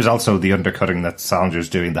 There is also the undercutting that Salinger's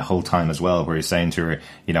doing the whole time as well, where he's saying to her,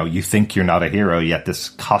 you think you're not a hero, yet this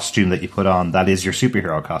costume that you put on, that is your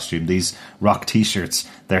superhero costume. These rock t-shirts,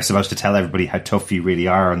 they're supposed to tell everybody how tough you really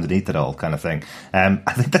are underneath it all, kind of thing.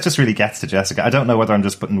 I think that just really gets to Jessica. I don't know whether I'm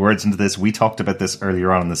just putting words into this. We talked about this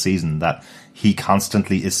earlier on in the season, that he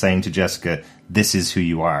constantly is saying to Jessica, this is who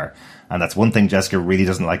you are. And that's one thing Jessica really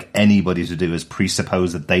doesn't like anybody to do, is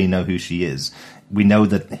presuppose that they know who she is. We know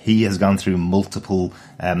that he has gone through multiple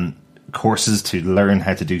courses to learn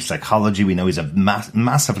how to do psychology. We know he's a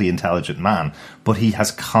massively intelligent man, but he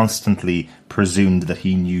has constantly presumed that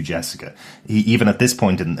he knew Jessica. Even at this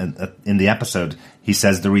point in the episode, he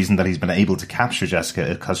says the reason that he's been able to capture Jessica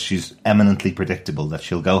is because she's eminently predictable, that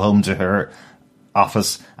she'll go home to her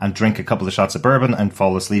office and drink a couple of shots of bourbon and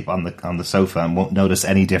fall asleep on the sofa and won't notice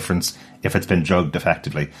any difference if it's been drugged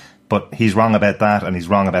effectively. But he's wrong about that, and he's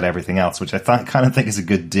wrong about everything else, which I kind of think is a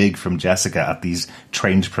good dig from Jessica at these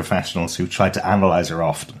trained professionals who try to analyse her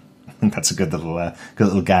often. I think that's a good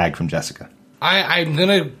little gag from Jessica. I'm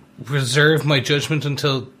going to reserve my judgment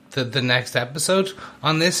until the next episode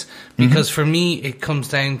on this, because for me it comes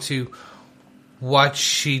down to what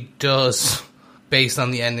she does based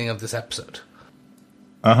on the ending of this episode.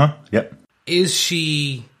 Yep. Is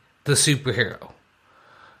she the superhero?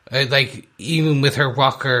 Even with her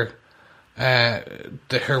rocker,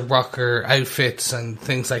 her rocker outfits and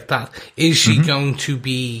things like that, is she going to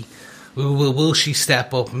be? Will she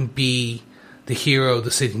step up and be the hero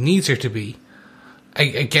the city needs her to be,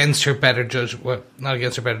 against her better judgment? Well, not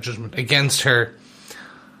against her better judgment, against her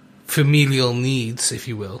familial needs, if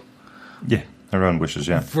you will. Yeah, her own wishes.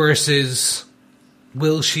 Yeah. Versus,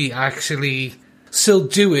 will she actually still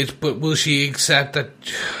do it, but will she accept that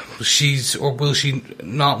or will she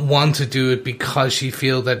not want to do it because she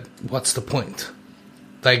feel that what's the point?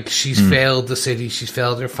 Like, she's failed the city, she's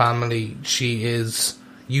failed her family, she is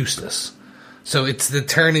useless. So it's the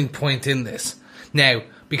turning point in this. Now,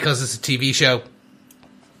 because it's a TV show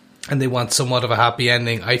and they want somewhat of a happy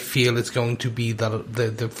ending, I feel it's going to be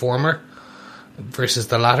the former versus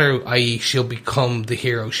the latter, i.e. she'll become the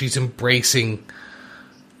hero. She's embracing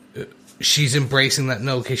that,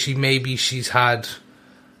 no, okay, she's had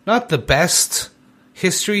not the best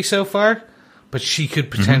history so far, but she could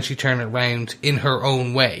potentially turn it around in her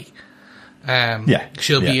own way.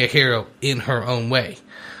 She'll be a hero in her own way.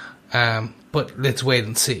 But let's wait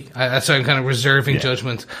and see. So I'm kind of reserving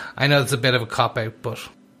judgment. I know it's a bit of a cop-out, but...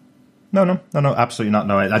 No, absolutely not.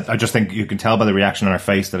 No, I just think you can tell by the reaction on her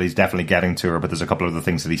face that he's definitely getting to her, but there's a couple of the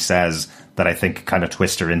things that he says that I think kind of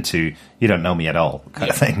twist her into, you don't know me at all, kind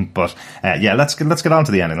of thing. But let's get on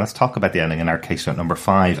to the ending. Let's talk about the ending in our case note number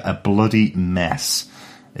 5. A Bloody Mess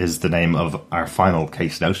is the name of our final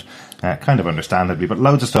case note. Kind of understandably, but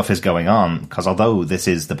loads of stuff is going on, because although this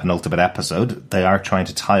is the penultimate episode, they are trying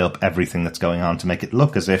to tie up everything that's going on to make it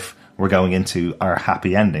look as if we're going into our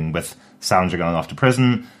happy ending, with Salinger going off to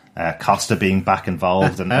prison, Costa being back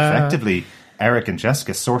involved, and effectively Eric and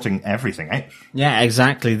Jessica sorting everything out. Yeah,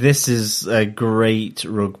 exactly. This is a great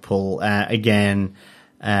rug pull. Again,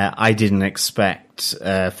 I didn't expect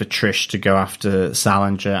for Trish to go after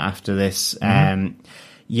Salinger after this.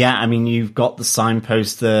 Yeah, I mean, you've got the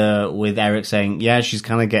signpost there with Eric saying, yeah, she's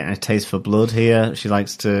kind of getting a taste for blood here. She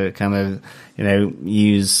likes to kind of,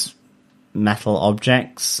 use metal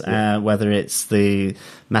objects, whether it's the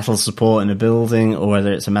metal support in a building or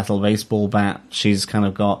whether it's a metal baseball bat. She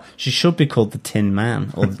should be called the Tin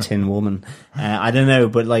Man or the Tin Woman. I don't know,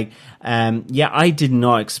 but I did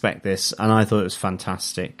not expect this, and I thought it was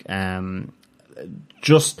fantastic.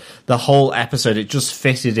 Just the whole episode, it just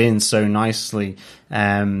fitted in so nicely.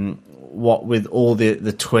 What with all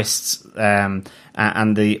the twists and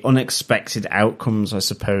the unexpected outcomes, I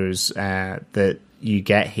suppose, that you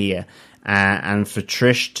get here. And for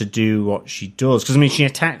Trish to do what she does, because I mean, she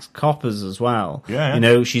attacks coppers as well.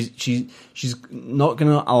 Yeah. She's not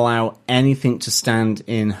going to allow anything to stand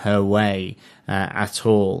in her way at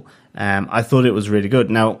all. I thought it was really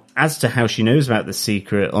good. Now, as to how she knows about the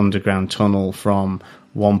secret underground tunnel from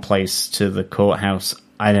one place to the courthouse,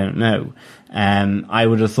 I don't know. I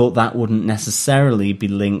would have thought that wouldn't necessarily be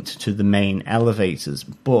linked to the main elevators,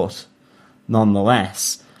 but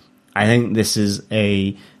nonetheless, I think this is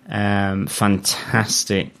a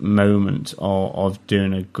fantastic moment of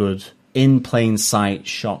doing a good in plain sight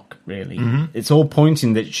shock, really. It's all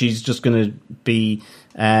pointing that she's just going to be,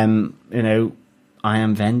 I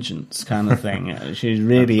am vengeance kind of thing. She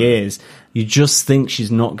really is. You just think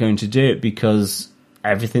she's not going to do it because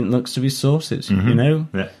everything looks to be sorted,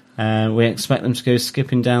 Yeah. We expect them to go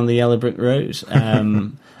skipping down the yellow brick road.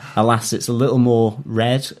 Alas, it's a little more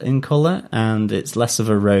red in colour, and it's less of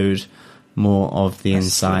a road, more of the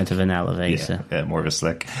inside of an elevator. Yeah, more of a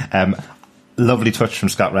slick. Lovely touch from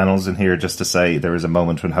Scott Reynolds in here, just to say there is a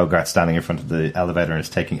moment when Hogarth's standing in front of the elevator and it's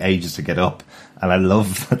taking ages to get up. And I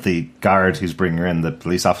love that the guard who's bringing her in, the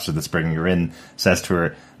police officer that's bringing her in, says to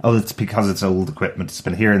her, "Oh, it's because it's old equipment. It's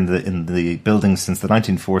been here in the building since the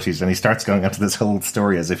 1940s." And he starts going into this whole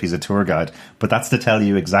story as if he's a tour guide. But that's to tell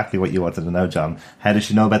you exactly what you wanted to know, John. How does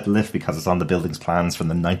she know about the lift? Because it's on the building's plans from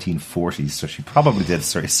the 1940s. So she probably did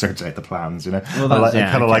search out the plans, Well, I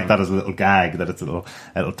kind of like that as a little gag, that it's a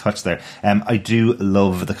little touch there. I do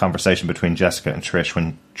love the conversation between Jessica and Trish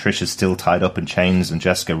when Trish is still tied up in chains and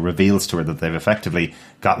Jessica reveals to her that they've effectively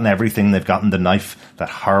gotten everything. They've gotten the knife, that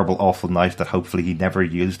horrible, awful knife that hopefully he never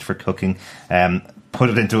used for cooking, put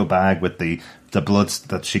it into a bag with the blood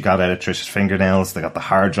that she got out of Trish's fingernails. They got the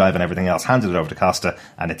hard drive and everything else, handed it over to Costa,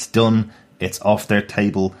 and it's done. It's off their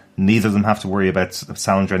table. Neither of them have to worry about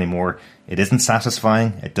Salinger anymore. It isn't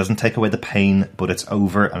satisfying. It doesn't take away the pain, but it's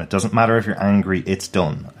over, and it doesn't matter if you're angry. It's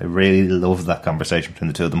done. I really love that conversation between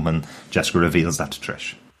the two of them when Jessica reveals that to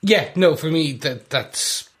Trish. Yeah, no, for me,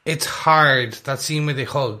 it's hard, that scene where they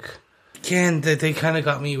hug. Again, they kind of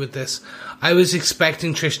got me with this. I was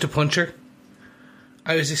expecting Trish to punch her.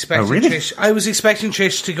 I was expecting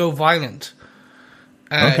Trish to go violent.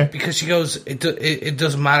 Okay. Because she goes, it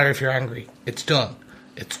doesn't matter if you're angry. It's done.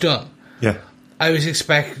 It's done. Yeah. I was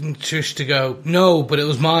expecting Trish to go, no, but it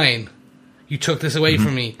was mine. You took this away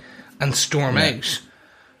from me, and storm out.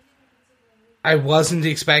 I wasn't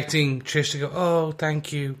expecting Trish to go, oh,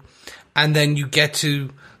 thank you. And then you get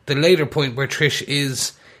to the later point where Trish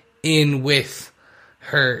is in with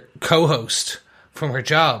her co-host from her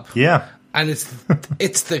job. Yeah. And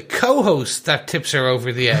it's the co-host that tips her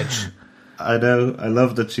over the edge. I know. I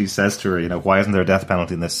love that she says to her, why isn't there a death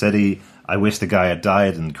penalty in this city? I wish the guy had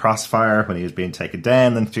died in Crossfire when he was being taken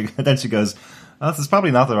down. Then she goes, oh, this is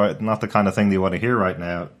probably not the kind of thing that you want to hear right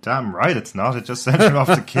now. Damn right it's not. It just sent her off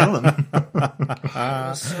to kill him. It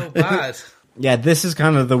was so bad. Yeah, this is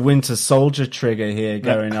kind of the Winter Soldier trigger here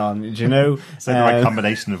going on. Do you know? It's the right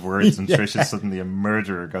combination of words, and Trish is suddenly a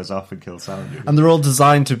murderer, goes off and kills Salinger. And they're all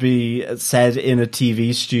designed to be said in a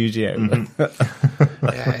TV studio.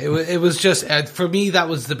 Yeah, it was just, for me, that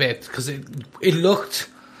was the bit, because it looked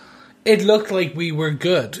like we were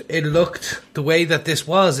good. It looked, the way that this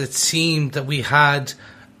was, it seemed that we had,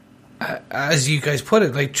 as you guys put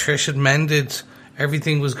it, like Trish had mended,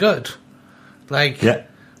 everything was good.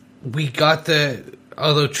 We got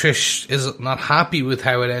although Trish is not happy with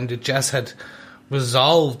how it ended, Jess had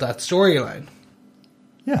resolved that storyline.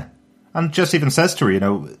 Yeah. And Jess even says to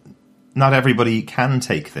her, not everybody can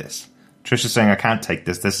take this. Trish is saying, I can't take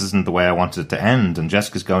this. This isn't the way I wanted it to end. And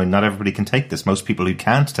Jessica's going, not everybody can take this. Most people who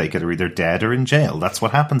can't take it are either dead or in jail. That's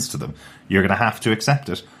what happens to them. You're going to have to accept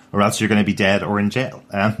it, or else you're going to be dead or in jail.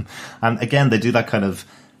 And again, they do that kind of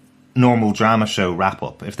normal drama show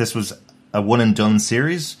wrap-up. If this was a one-and-done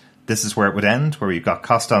series, this is where it would end, where you've got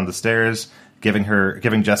Costa on the stairs, giving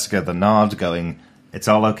Jessica the nod, going, it's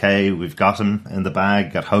all okay, we've got him in the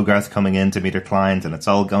bag, got Hogarth coming in to meet her client, and it's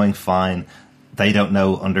all going fine. They don't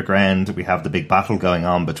know underground. We have the big battle going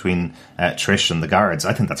on between Trish and the guards.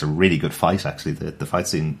 I think that's a really good fight, actually, the fight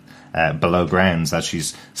scene below grounds as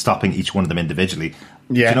she's stopping each one of them individually.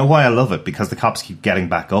 Yeah. Do you know why I love it? Because the cops keep getting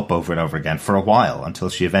back up over and over again for a while until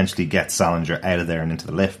she eventually gets Salinger out of there and into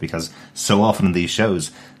the lift, because so often in these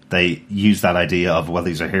shows they use that idea of, well,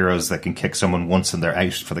 these are heroes that can kick someone once and they're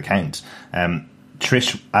out for the count.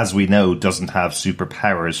 Trish, as we know, doesn't have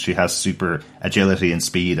superpowers. She has super agility and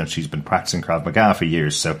speed, and she's been practicing Krav Maga for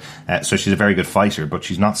years. So she's a very good fighter, but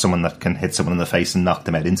she's not someone that can hit someone in the face and knock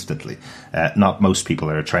them out instantly. Not most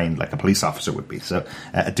people are trained like a police officer would be. So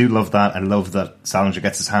I do love that. I love that Salinger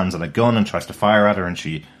gets his hands on a gun and tries to fire at her, and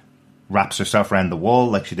she wraps herself around the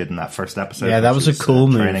wall like she did in that first episode. Yeah, that was a cool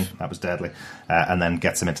move. That was deadly. And then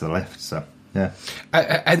gets him into the lift. So. Yeah,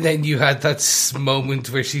 and then you had that moment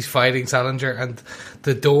where she's fighting Salinger and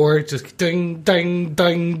the door just ding, ding,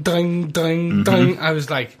 ding, ding, ding, ding. I was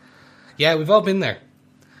like, yeah, we've all been there.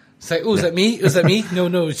 It's like, oh, is that me? Is that me?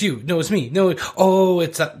 No, it's you. No, it's me. No, oh,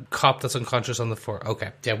 it's that cop that's unconscious on the floor.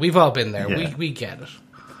 Okay, yeah, we've all been there. Yeah. We get it.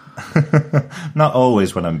 Not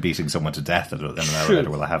always when I'm beating someone to death in an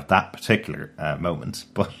elevator will I have that particular moment,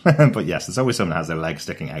 but but yes, it's always someone has their leg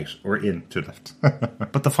sticking out or in to lift.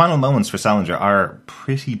 But the final moments for Salinger are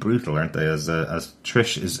pretty brutal, aren't they? As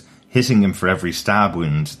Trish is hitting him for every stab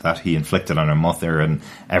wound that he inflicted on her mother, and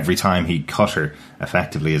every time he cut her,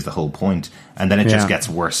 effectively, is the whole point. And then it just gets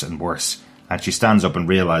worse and worse, and she stands up and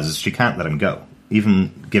realizes she can't let him go.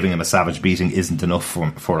 Even giving him a savage beating isn't enough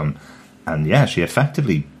for him, and yeah, she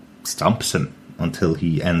effectively stomps him until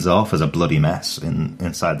he ends off as a bloody mess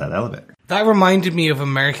inside that elevator. That reminded me of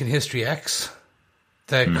American History X,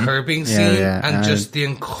 the curbing scene, and just the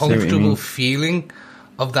uncomfortable feeling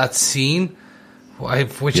of that scene,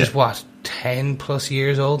 which is what, 10 plus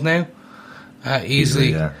years old now,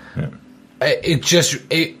 easily.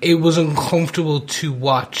 It was uncomfortable to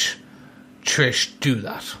watch Trish do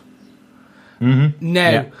that.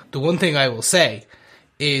 Now, the one thing I will say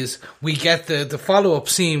is we get the follow-up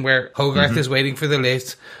scene where Hogarth is waiting for the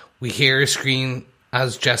lift. We hear a scream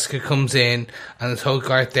as Jessica comes in, and it's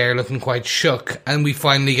Hogarth there looking quite shook, and we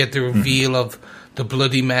finally get the reveal of the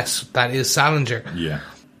bloody mess that is Salinger. Yeah.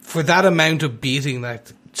 For that amount of beating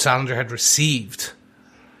that Salinger had received,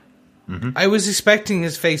 I was expecting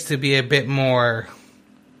his face to be a bit more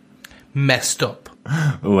messed up.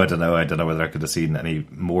 Oh, I don't know whether I could have seen any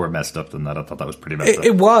more messed up than that. I thought that was pretty messed up.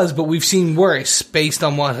 It was, but we've seen worse based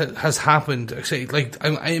on what has happened. Like,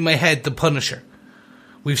 in my head, The Punisher.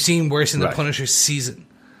 We've seen worse in The Punisher season.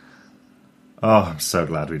 Oh, I'm so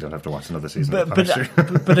glad we don't have to watch another season of The Punisher.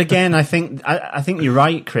 But again, I think you're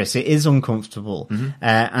right, Chris. It is uncomfortable,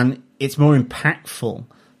 and it's more impactful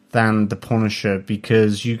than The Punisher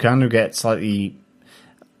because you kind of get slightly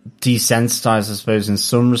desensitized, I suppose, in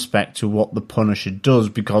some respect to what the Punisher does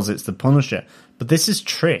because it's the Punisher. But this is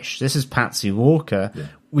Trish. This is Patsy Walker. Yeah.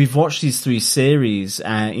 We've watched these 3 series.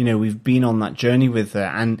 We've been on that journey with her,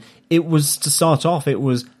 and it was, to start off, it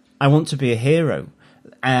was, I want to be a hero.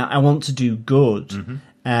 I want to do good.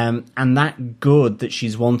 And that good that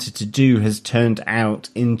she's wanted to do has turned out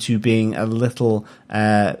into being a little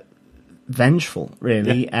vengeful,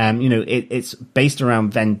 really. Yeah. It's based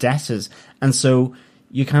around vendettas. And so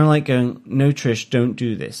you're kind of like going, no, Trish, don't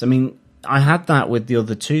do this. I mean, I had that with the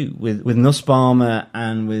other two, with Nussbaumer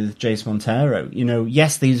and with Jace Montero.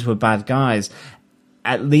 Yes, these were bad guys.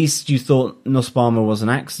 At least you thought Nussbaumer was an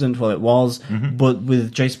accident. Well, it was. But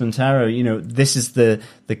with Jace Montero, this is the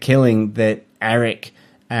killing that Eric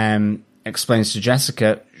explains to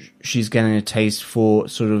Jessica. She's getting a taste for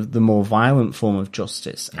sort of the more violent form of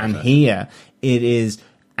justice. And here it is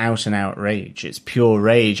out and out rage. It's pure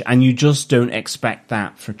rage, and you just don't expect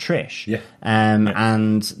that for Trish.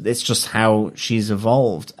 And it's just how she's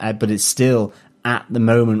evolved. But it's still at the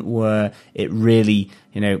moment where it really,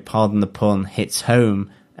 pardon the pun, hits home.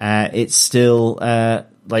 It's still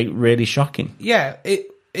really shocking. Yeah,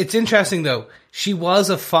 it's interesting though. She was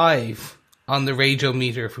a 5 on the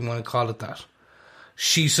rageometer, if we want to call it that.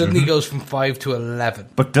 She suddenly goes from 5 to 11.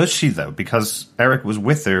 But does she though? Because Eric was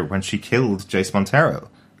with her when she killed Jace Montero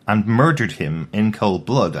and murdered him in cold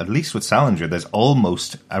blood. At least with Salinger, there's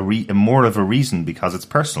almost more of a reason because it's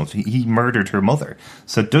personal. He murdered her mother.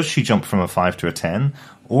 So does she jump from a 5 to a 10?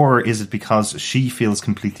 Or is it because she feels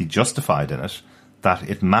completely justified in it that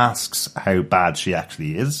it masks how bad she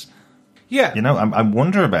actually is? Yeah. I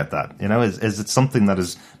wonder about that. Is it something that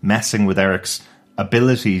is messing with Eric's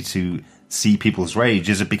ability to see people's rage?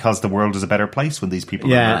 Is it because the world is a better place when these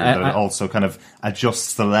people are murdered, that it also kind of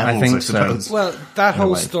adjusts the levels? I think so. Well, that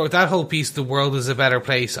whole story, that whole piece, the world is a better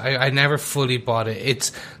place, I never fully bought it.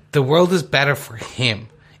 It's the world is better for him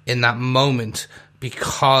in that moment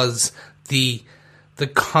because the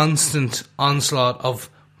constant onslaught of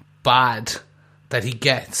bad that he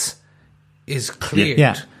gets is cleared.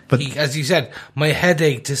 Yeah. But as you said, my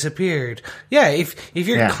headache disappeared. Yeah, if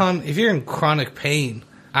you're in chronic pain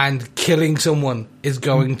and killing someone is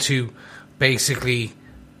going to basically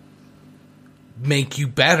make you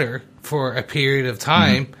better for a period of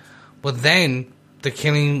time, but then the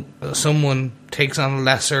killing someone takes on a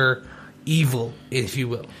lesser evil, if you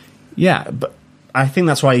will. Yeah, but I think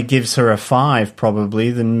that's why he gives her a 5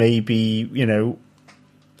 probably than maybe,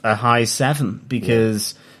 a high 7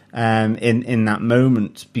 because in that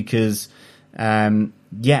moment because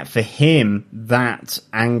for him that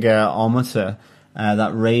anger-ometer,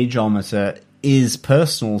 that rage-ometer is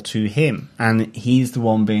personal to him, and he's the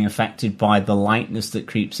one being affected by the lightness that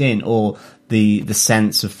creeps in, or the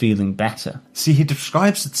sense of feeling better. See, he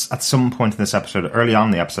describes it at some point in this episode, early on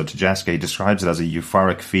in the episode to Jessica, he describes it as a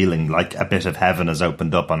euphoric feeling, like a bit of heaven has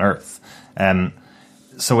opened up on Earth.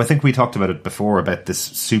 So I think we talked about it before, about this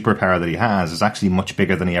superpower that he has is actually much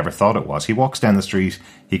bigger than he ever thought it was. He walks down the street,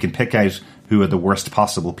 he can pick out who are the worst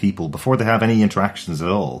possible people before they have any interactions at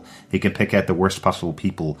all. He can pick out the worst possible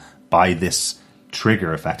people by this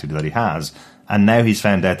trigger, effectively, that he has. And now he's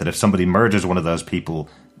found out that if somebody murders one of those people,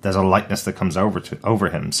 there's a lightness that comes over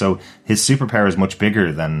him. So his superpower is much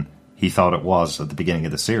bigger than he thought it was at the beginning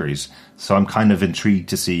of the series. So I'm kind of intrigued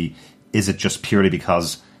to see, is it just purely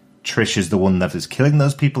because Trish is the one that is killing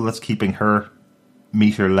those people that's keeping her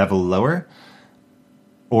meter level lower?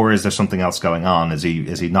 Or is there something else going on? Is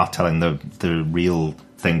he not telling the real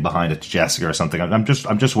thing behind it to Jessica or something? I'm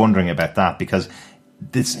just wondering about that, because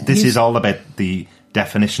this is all about the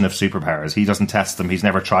definition of superpowers. He doesn't test them. He's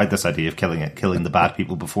never tried this idea of killing the bad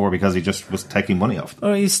people before, because he just was taking money off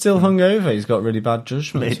them. Oh, he's still hungover. He's got really bad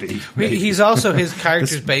judgment. Maybe. He's also, his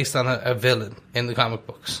character's based on a villain in the comic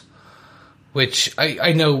books, which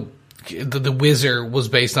I know the Wizard was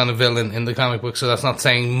based on a villain in the comic book, so that's not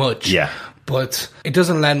saying much. Yeah. But it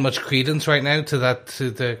doesn't lend much credence right now to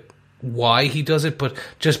the why he does it, but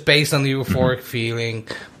just based on the euphoric feeling,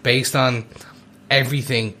 based on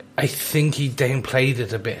everything, I think he downplayed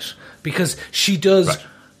it a bit, because she does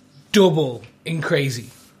double in crazy.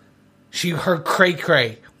 Her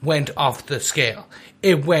cray went off the scale.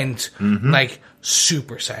 It went like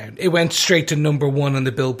super sound. It went straight to #1 on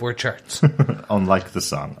the Billboard charts. Unlike the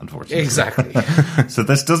song, unfortunately. Exactly. So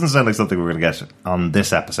this doesn't sound like something we're going to get on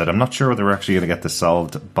this episode. I'm not sure whether we're actually going to get this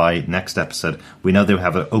solved by next episode. We know they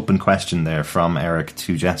have an open question there from Eric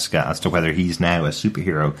to Jessica as to whether he's now a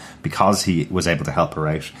superhero because he was able to help her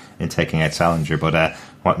out in taking out Salinger.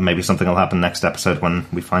 But maybe something will happen next episode when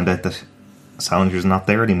we find out that Salinger's not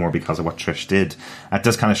there anymore because of what Trish did. It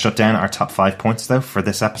does kind of shut down our top 5 points, though, for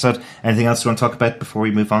this episode. Anything else you want to talk about before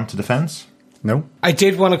we move on to Defense? No. I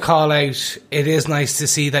did want to call out, it is nice to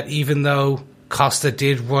see that even though Costa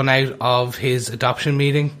did run out of his adoption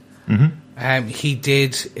meeting, he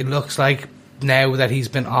did, it looks like now that he's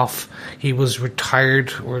been off, he was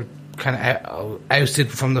retired or kind of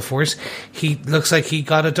ousted from the force, he looks like he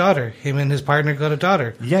got a daughter. Him and his partner got a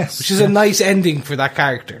daughter. Yes. Which is a nice ending for that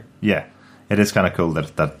character. Yeah. It is kind of cool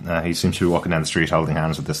that he seems to be walking down the street holding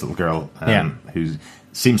hands with this little girl who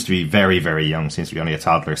seems to be very, very young, seems to be only a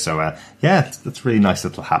toddler. So, that's a really nice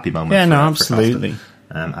little happy moment. Yeah, no, absolutely.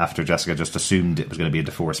 After Jessica just assumed it was going to be a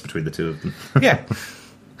divorce between the two of them. Yeah.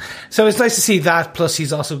 So it's nice to see that, plus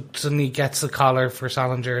he's also suddenly gets the collar for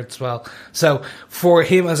Salinger as well. So for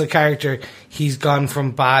him as a character, he's gone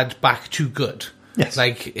from bad back to good. Yes.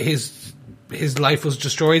 Like his life was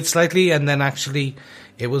destroyed slightly, and then actually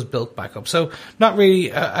it was built back up. So not really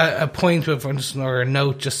a point of or a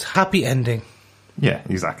note, just happy ending. Yeah,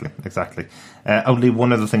 exactly. Only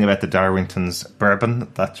one other thing about the Darwington's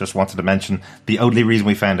bourbon that just wanted to mention. The only reason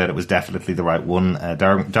we found out it was definitely the right one.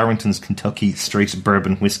 Darwington's Kentucky Straight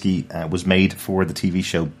Bourbon Whiskey was made for the TV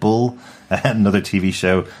show Bull, another TV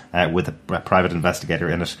show with a private investigator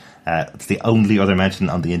in it. It's the only other mention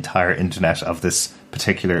on the entire internet of this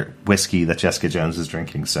particular whiskey that Jessica Jones is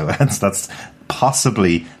drinking. So that's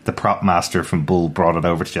possibly the prop master from Bull brought it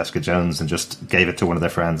over to Jessica Jones and just gave it to one of their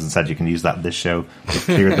friends and said, you can use that in this show. We've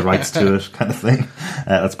cleared the rights to it, kind of thing.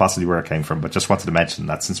 That's possibly where it came from. But just wanted to mention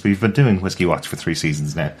that since we've been doing Whiskey Watch for 3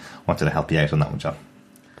 seasons now, wanted to help you out on that one, John.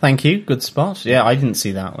 Thank you. Good spot. Yeah, I didn't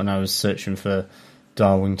see that when I was searching for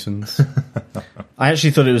Darwingtons. I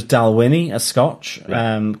actually thought it was Dalwhinnie, a Scotch,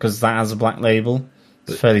 because that has a black label.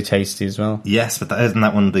 It's fairly tasty as well. Yes, but isn't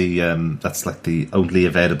that one that's like the only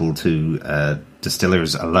available to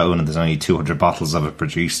distillers alone, and there's only 200 bottles of it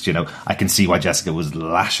produced. You know, I can see why Jessica was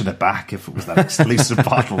lashing it back if it was that exclusive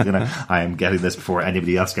bottle. You know, I am getting this before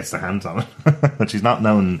anybody else gets their hands on it. But she's not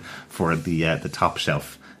known for the top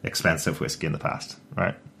shelf expensive whiskey in the past,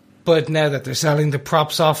 right? But now that they're selling the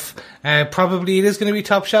props off, probably it is going to be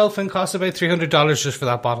top shelf and cost about $300 just for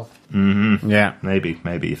that bottle. Mm-hmm. Yeah. Maybe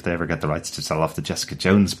if they ever get the rights to sell off the Jessica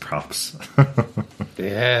Jones props.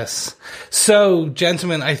 Yes. So,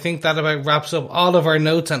 gentlemen, I think that about wraps up all of our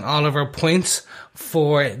notes and all of our points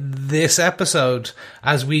for this episode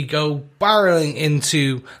as we go barreling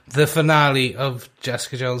into the finale of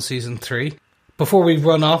Jessica Jones Season 3. Before we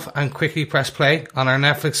run off and quickly press play on our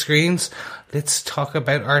Netflix screens, let's talk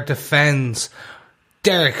about our defends.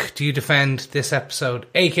 Derek, do you defend this episode,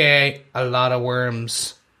 aka a lot of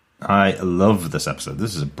worms? I love this episode.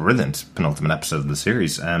 This is a brilliant penultimate episode of the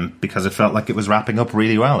series, because it felt like it was wrapping up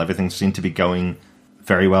really well. Everything seemed to be going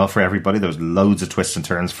very well for everybody. There was loads of twists and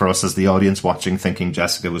turns for us as the audience watching, thinking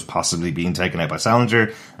Jessica was possibly being taken out by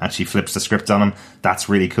Salinger, and she flips the script on him. That's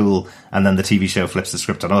really cool. And then the TV show flips the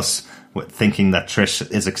script on us, thinking that Trish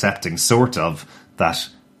is accepting, sort of, that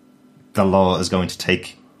the law is going to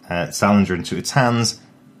take Salinger into its hands.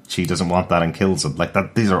 She doesn't want that and kills him. Like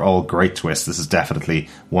that. These are all great twists. This is definitely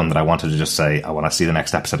one that I wanted to just say, I want to see the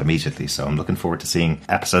next episode immediately. So I'm looking forward to seeing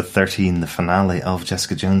episode 13, the finale of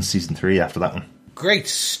Jessica Jones season 3 after that one. Great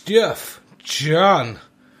stuff. John,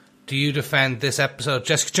 do you defend this episode,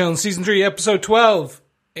 Jessica Jones season 3 episode 12,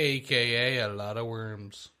 aka A Lot of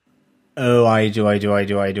Worms? Oh, I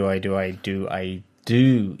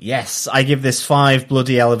do. Yes, I give this 5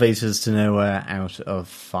 bloody elevators to nowhere out of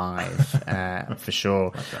 5, for sure.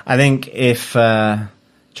 Okay. I think if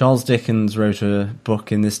Charles Dickens wrote a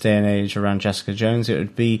book in this day and age around Jessica Jones, it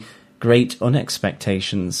would be Great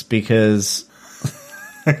Unexpectations, because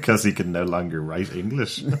he can no longer write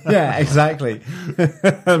English. Yeah, exactly.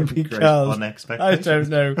 Because I don't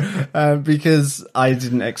know. Because I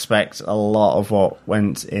didn't expect a lot of what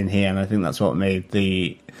went in here, and I think that's what made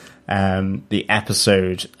the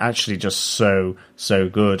episode actually just so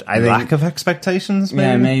good. I think lack of expectations, maybe?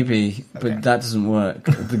 Yeah, maybe, but okay. That doesn't work.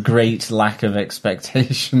 The great lack of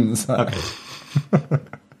expectations. Okay.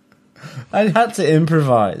 I had to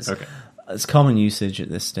improvise. Okay. It's common usage at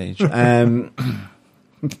this stage. That's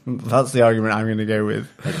the argument I'm going to go with.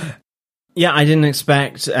 Okay. Yeah, I didn't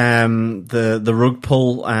expect the rug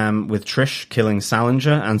pull with Trish killing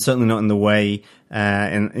Salinger, and certainly not in the way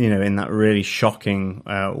in that really shocking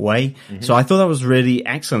way. Mm-hmm. So I thought that was really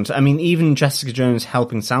excellent. I mean, even Jessica Jones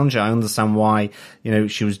helping Salinger, I understand why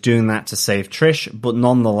she was doing that to save Trish, but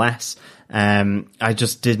nonetheless, I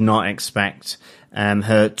just did not expect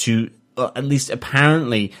her to at least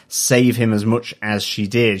apparently save him as much as she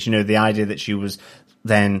did. The idea that she was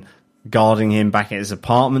then guarding him back at his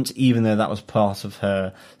apartment, even though that was part of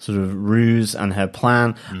her sort of ruse and her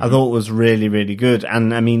plan, I thought was really, really good.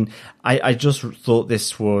 And I mean, I just thought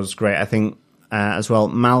this was great. I think as well,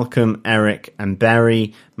 Malcolm, Eric and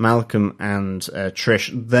Barry, Malcolm and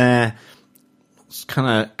Trish, their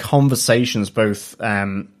kind of conversations, both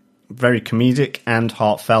very comedic and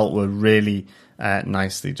heartfelt, were really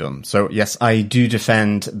nicely done. So yes, I do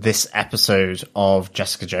defend this episode of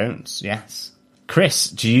Jessica Jones. Yes. Chris,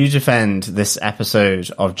 do you defend this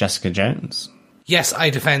episode of Jessica Jones? Yes, I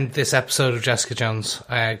defend this episode of Jessica Jones.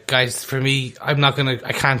 Guys, for me, I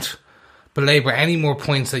can't belabor any more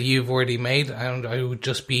points that you've already made. I would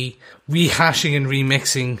just be rehashing and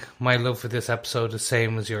remixing my love for this episode the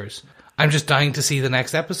same as yours. I'm just dying to see the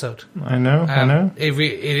next episode. I know. It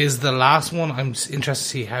is the last one. I'm interested to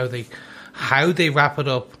see how they wrap it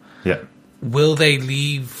up. Yeah. Will they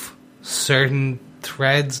leave certain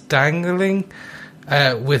threads dangling?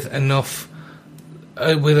 With enough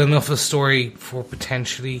a story for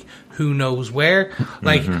potentially who knows where.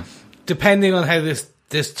 Like, depending on how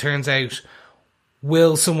this turns out,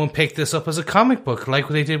 will someone pick this up as a comic book like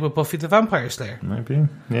what they did with Buffy the Vampire Slayer? Maybe,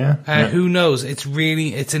 yeah. Who knows? It's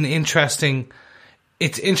interesting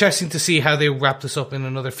to see how they wrap this up in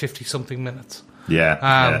another 50 something minutes.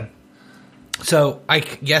 Yeah. So I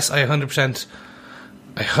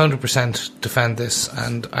 100% defend this,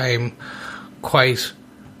 and I'm quite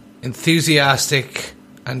enthusiastic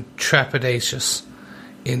and trepidatious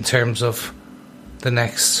in terms of the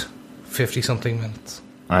next 50-something minutes.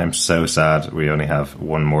 I'm so sad we only have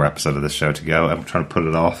one more episode of this show to go. I'm trying to put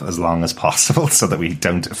it off as long as possible so that we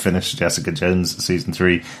don't finish Jessica Jones season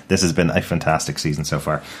 3. This has been a fantastic season so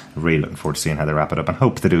far. Really looking forward to seeing how they wrap it up, and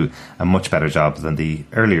hope they do a much better job than the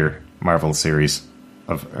earlier Marvel series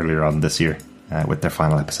of earlier on this year with their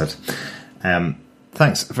final episode.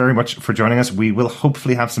 Thanks very much for joining us. We will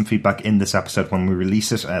hopefully have some feedback in this episode when we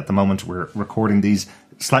release it. At the moment, we're recording these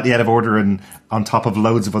slightly out of order and on top of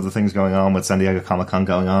loads of other things going on with San Diego Comic-Con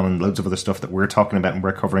going on and loads of other stuff that we're talking about and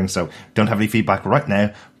we're covering. So don't have any feedback right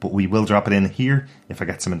now, but we will drop it in here if I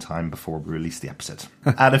get some in time before we release the episode.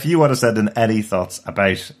 And if you want to send in any thoughts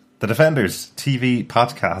about the Defenders TV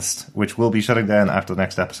podcast, which will be shutting down after the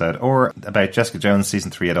next episode, or about Jessica Jones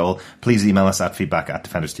season 3 at all, please email us at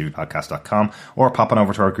feedback@defenderstvpodcast.com, or pop on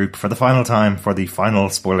over to our group for the final time for the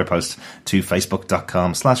final spoiler post to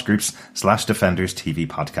facebook.com/groups/Defenders TV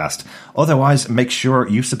podcast. Otherwise, make sure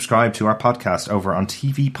you subscribe to our podcast over on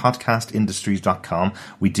tvpodcastindustries.com.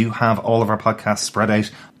 We do have all of our podcasts spread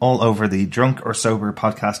out all over the drunk or sober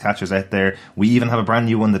podcast catchers out there. We even have a brand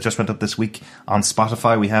new one that just went up this week on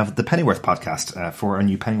Spotify. We have have the Pennyworth podcast for our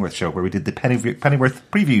new Pennyworth show, where we did the Pennyworth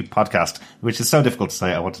preview podcast, which is so difficult to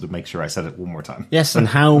say. I wanted to make sure I said it one more time. Yes, and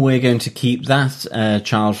how we're going to keep that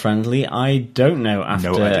child-friendly, I don't know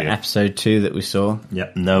after episode 2 that we saw.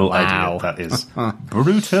 Yep, no idea. That is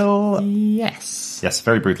brutal. Yes,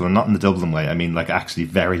 very brutal, and not in the Dublin way. I mean, like, actually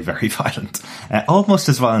very, very violent. Almost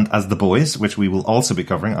as violent as The Boys, which we will also be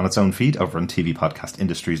covering on its own feed over on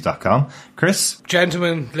tvpodcastindustries.com. Chris?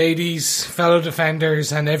 Gentlemen, ladies, fellow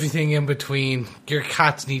defenders, and everything in between, your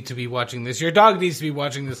cats need to be watching this. Your dog needs to be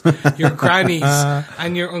watching this. Your grannies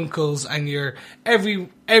and your uncles and your...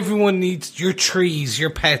 Everyone needs... Your trees,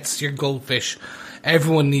 your pets, your goldfish.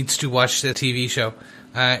 Everyone needs to watch the TV show.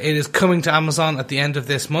 It is coming to Amazon at the end of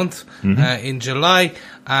this month, in July,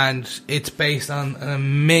 and it's based on an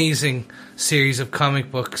amazing series of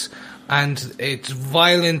comic books. And it's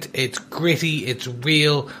violent, it's gritty, it's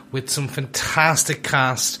real, with some fantastic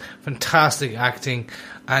cast, fantastic acting.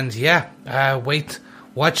 And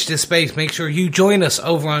watch this space. Make sure you join us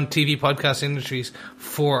over on TV Podcast Industries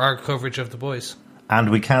for our coverage of The Boys. And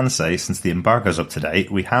we can say, since the embargo's up today,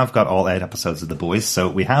 we have got all 8 episodes of The Boys, so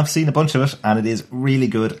we have seen a bunch of it, and it is really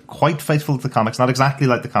good, quite faithful to the comics. Not exactly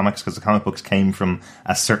like the comics, because the comic books came from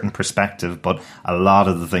a certain perspective, but a lot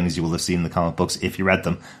of the things you will have seen in the comic books, if you read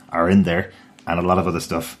them, are in there, and a lot of other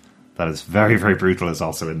stuff that is very, very brutal is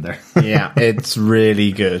also in there. Yeah, it's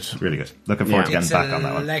really good. Really good. Looking forward to getting back on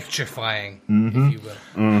that one. Electrifying, if you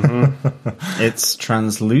will. It's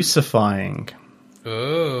translucifying.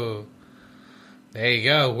 Oh. There you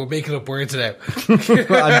go. We're making up words now.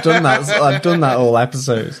 I've done that all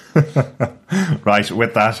episode. Right,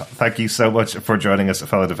 with that, thank you so much for joining us,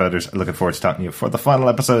 fellow defenders. Looking forward to talking to you for the final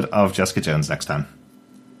episode of Jessica Jones next time.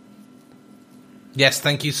 Yes,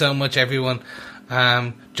 thank you so much, everyone.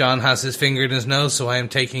 John has his finger in his nose, so I am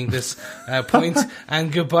taking this point.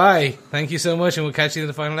 And goodbye. Thank you so much, and we'll catch you in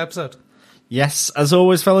the final episode. Yes, as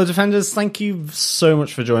always, fellow defenders, thank you so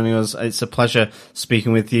much for joining us. It's a pleasure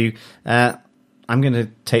speaking with you. I'm going to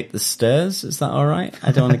take the stairs. Is that all right?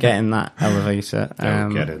 I don't want to get in that elevator.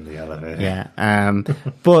 Don't get in the elevator. Yeah.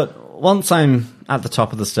 But once I'm at the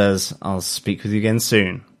top of the stairs, I'll speak with you again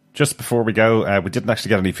soon. Just before we go, we didn't actually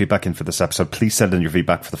get any feedback in for this episode. Please send in your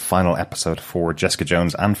feedback for the final episode for Jessica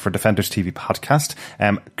Jones and for Defenders TV podcast.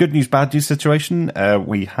 Good news, bad news situation.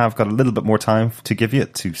 We have got a little bit more time to give you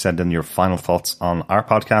to send in your final thoughts on our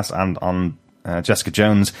podcast and on Jessica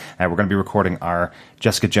Jones. We're going to be recording our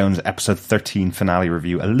Jessica Jones episode 13 finale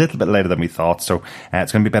review a little bit later than we thought, so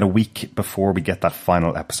it's going to be about a week before we get that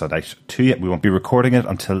final episode out to you. We won't be recording it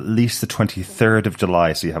until at least the 23rd of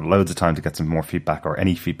July, so you have loads of time to get some more feedback or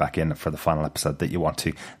any feedback in for the final episode that you want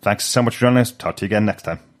to. Thanks so much for joining us. Talk to you again next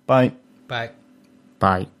time. Bye. Bye.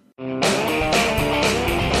 Bye.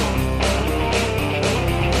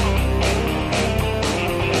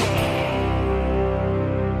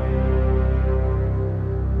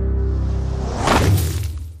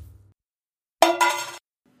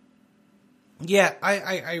 Yeah,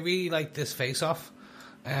 I really like this face-off.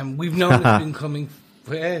 We've known it's been coming...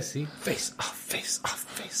 see? Face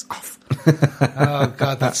off. Oh,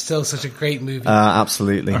 God, that's still such a great movie.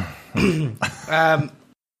 Absolutely.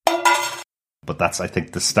 But that's, I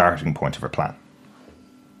think, the starting point of her plan.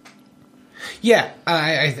 Yeah,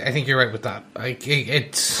 I think you're right with that.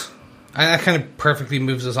 That kind of perfectly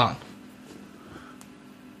moves us on.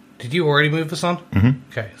 Did you already move us on? Mm-hmm.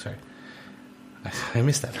 Okay, sorry. I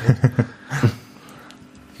missed that bit.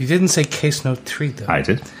 You didn't say case note 3, though. I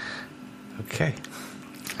did. Okay.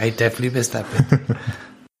 I definitely missed that bit.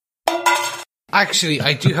 Actually,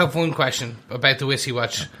 I do have one question about the Whiskey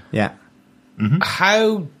Watch. Yeah. Mm-hmm.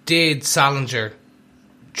 How did Salinger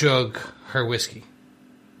jug her whiskey?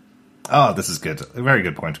 Oh, this is good. A very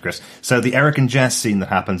good point, Chris. So the Eric and Jess scene that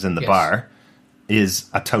happens in the bar is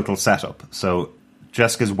a total setup. So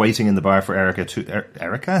Jessica's waiting in the bar for Erica to...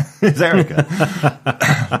 Erica? It's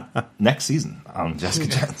Erica. Next season on Jessica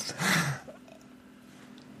Jones.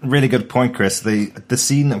 Really good point, Chris. The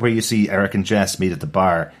scene where you see Eric and Jess meet at the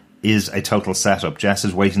bar is a total setup. Jess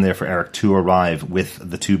is waiting there for Eric to arrive with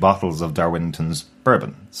the 2 bottles of Darwinton's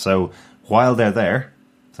bourbon. So while they're there...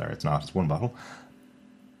 Sorry, it's not. It's 1 bottle.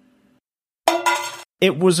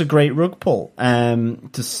 It was a great rug pull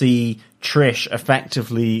to see Trish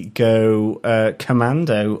effectively go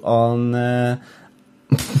commando on...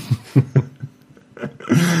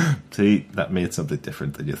 See, that made something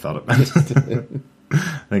different than you thought it meant.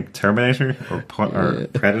 I think Terminator or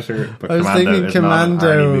Predator, but I was Commando thinking is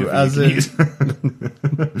Commando not as in...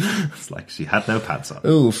 It's like she had no pants on.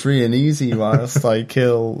 Oh, free and easy whilst I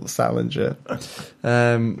kill Salinger.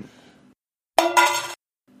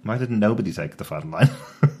 Why didn't nobody take the final line?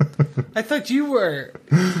 I thought you were.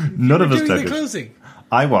 None of us doing took the it. closing.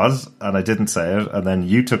 I was, and I didn't say it, and then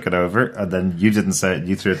you took it over, and then you didn't say it, and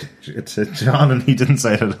you threw it to John, and he didn't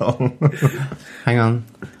say it at all. Hang on.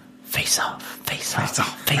 Face off, face off,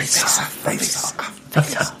 face off, face off,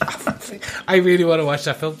 face off. I really want to watch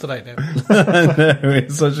that film tonight now. No,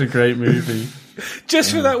 it's such a great movie.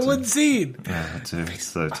 Just for that one scene. Oh, dude, it's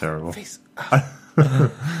so terrible.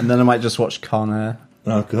 And then I might just watch Con Air.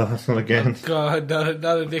 Oh, God, not again. God, not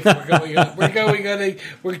a Nick.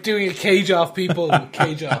 We're doing a cage off, people.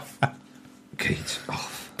 Cage off. Cage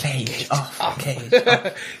off. Cage off, cage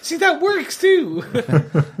off. See, that works too.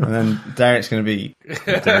 And then Derek's going to be...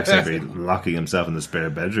 Derek's going to be locking himself in the spare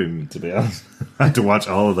bedroom, to be honest. I had to watch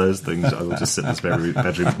all of those things. I will just sit in the spare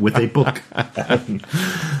bedroom with a book.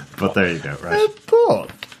 But there you go, right? A book?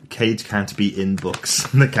 Cage can't be in books.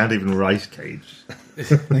 They can't even write Cage.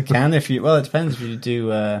 They can if you... Well, it depends if you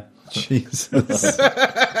do... Jesus.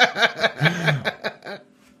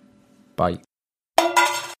 Bye.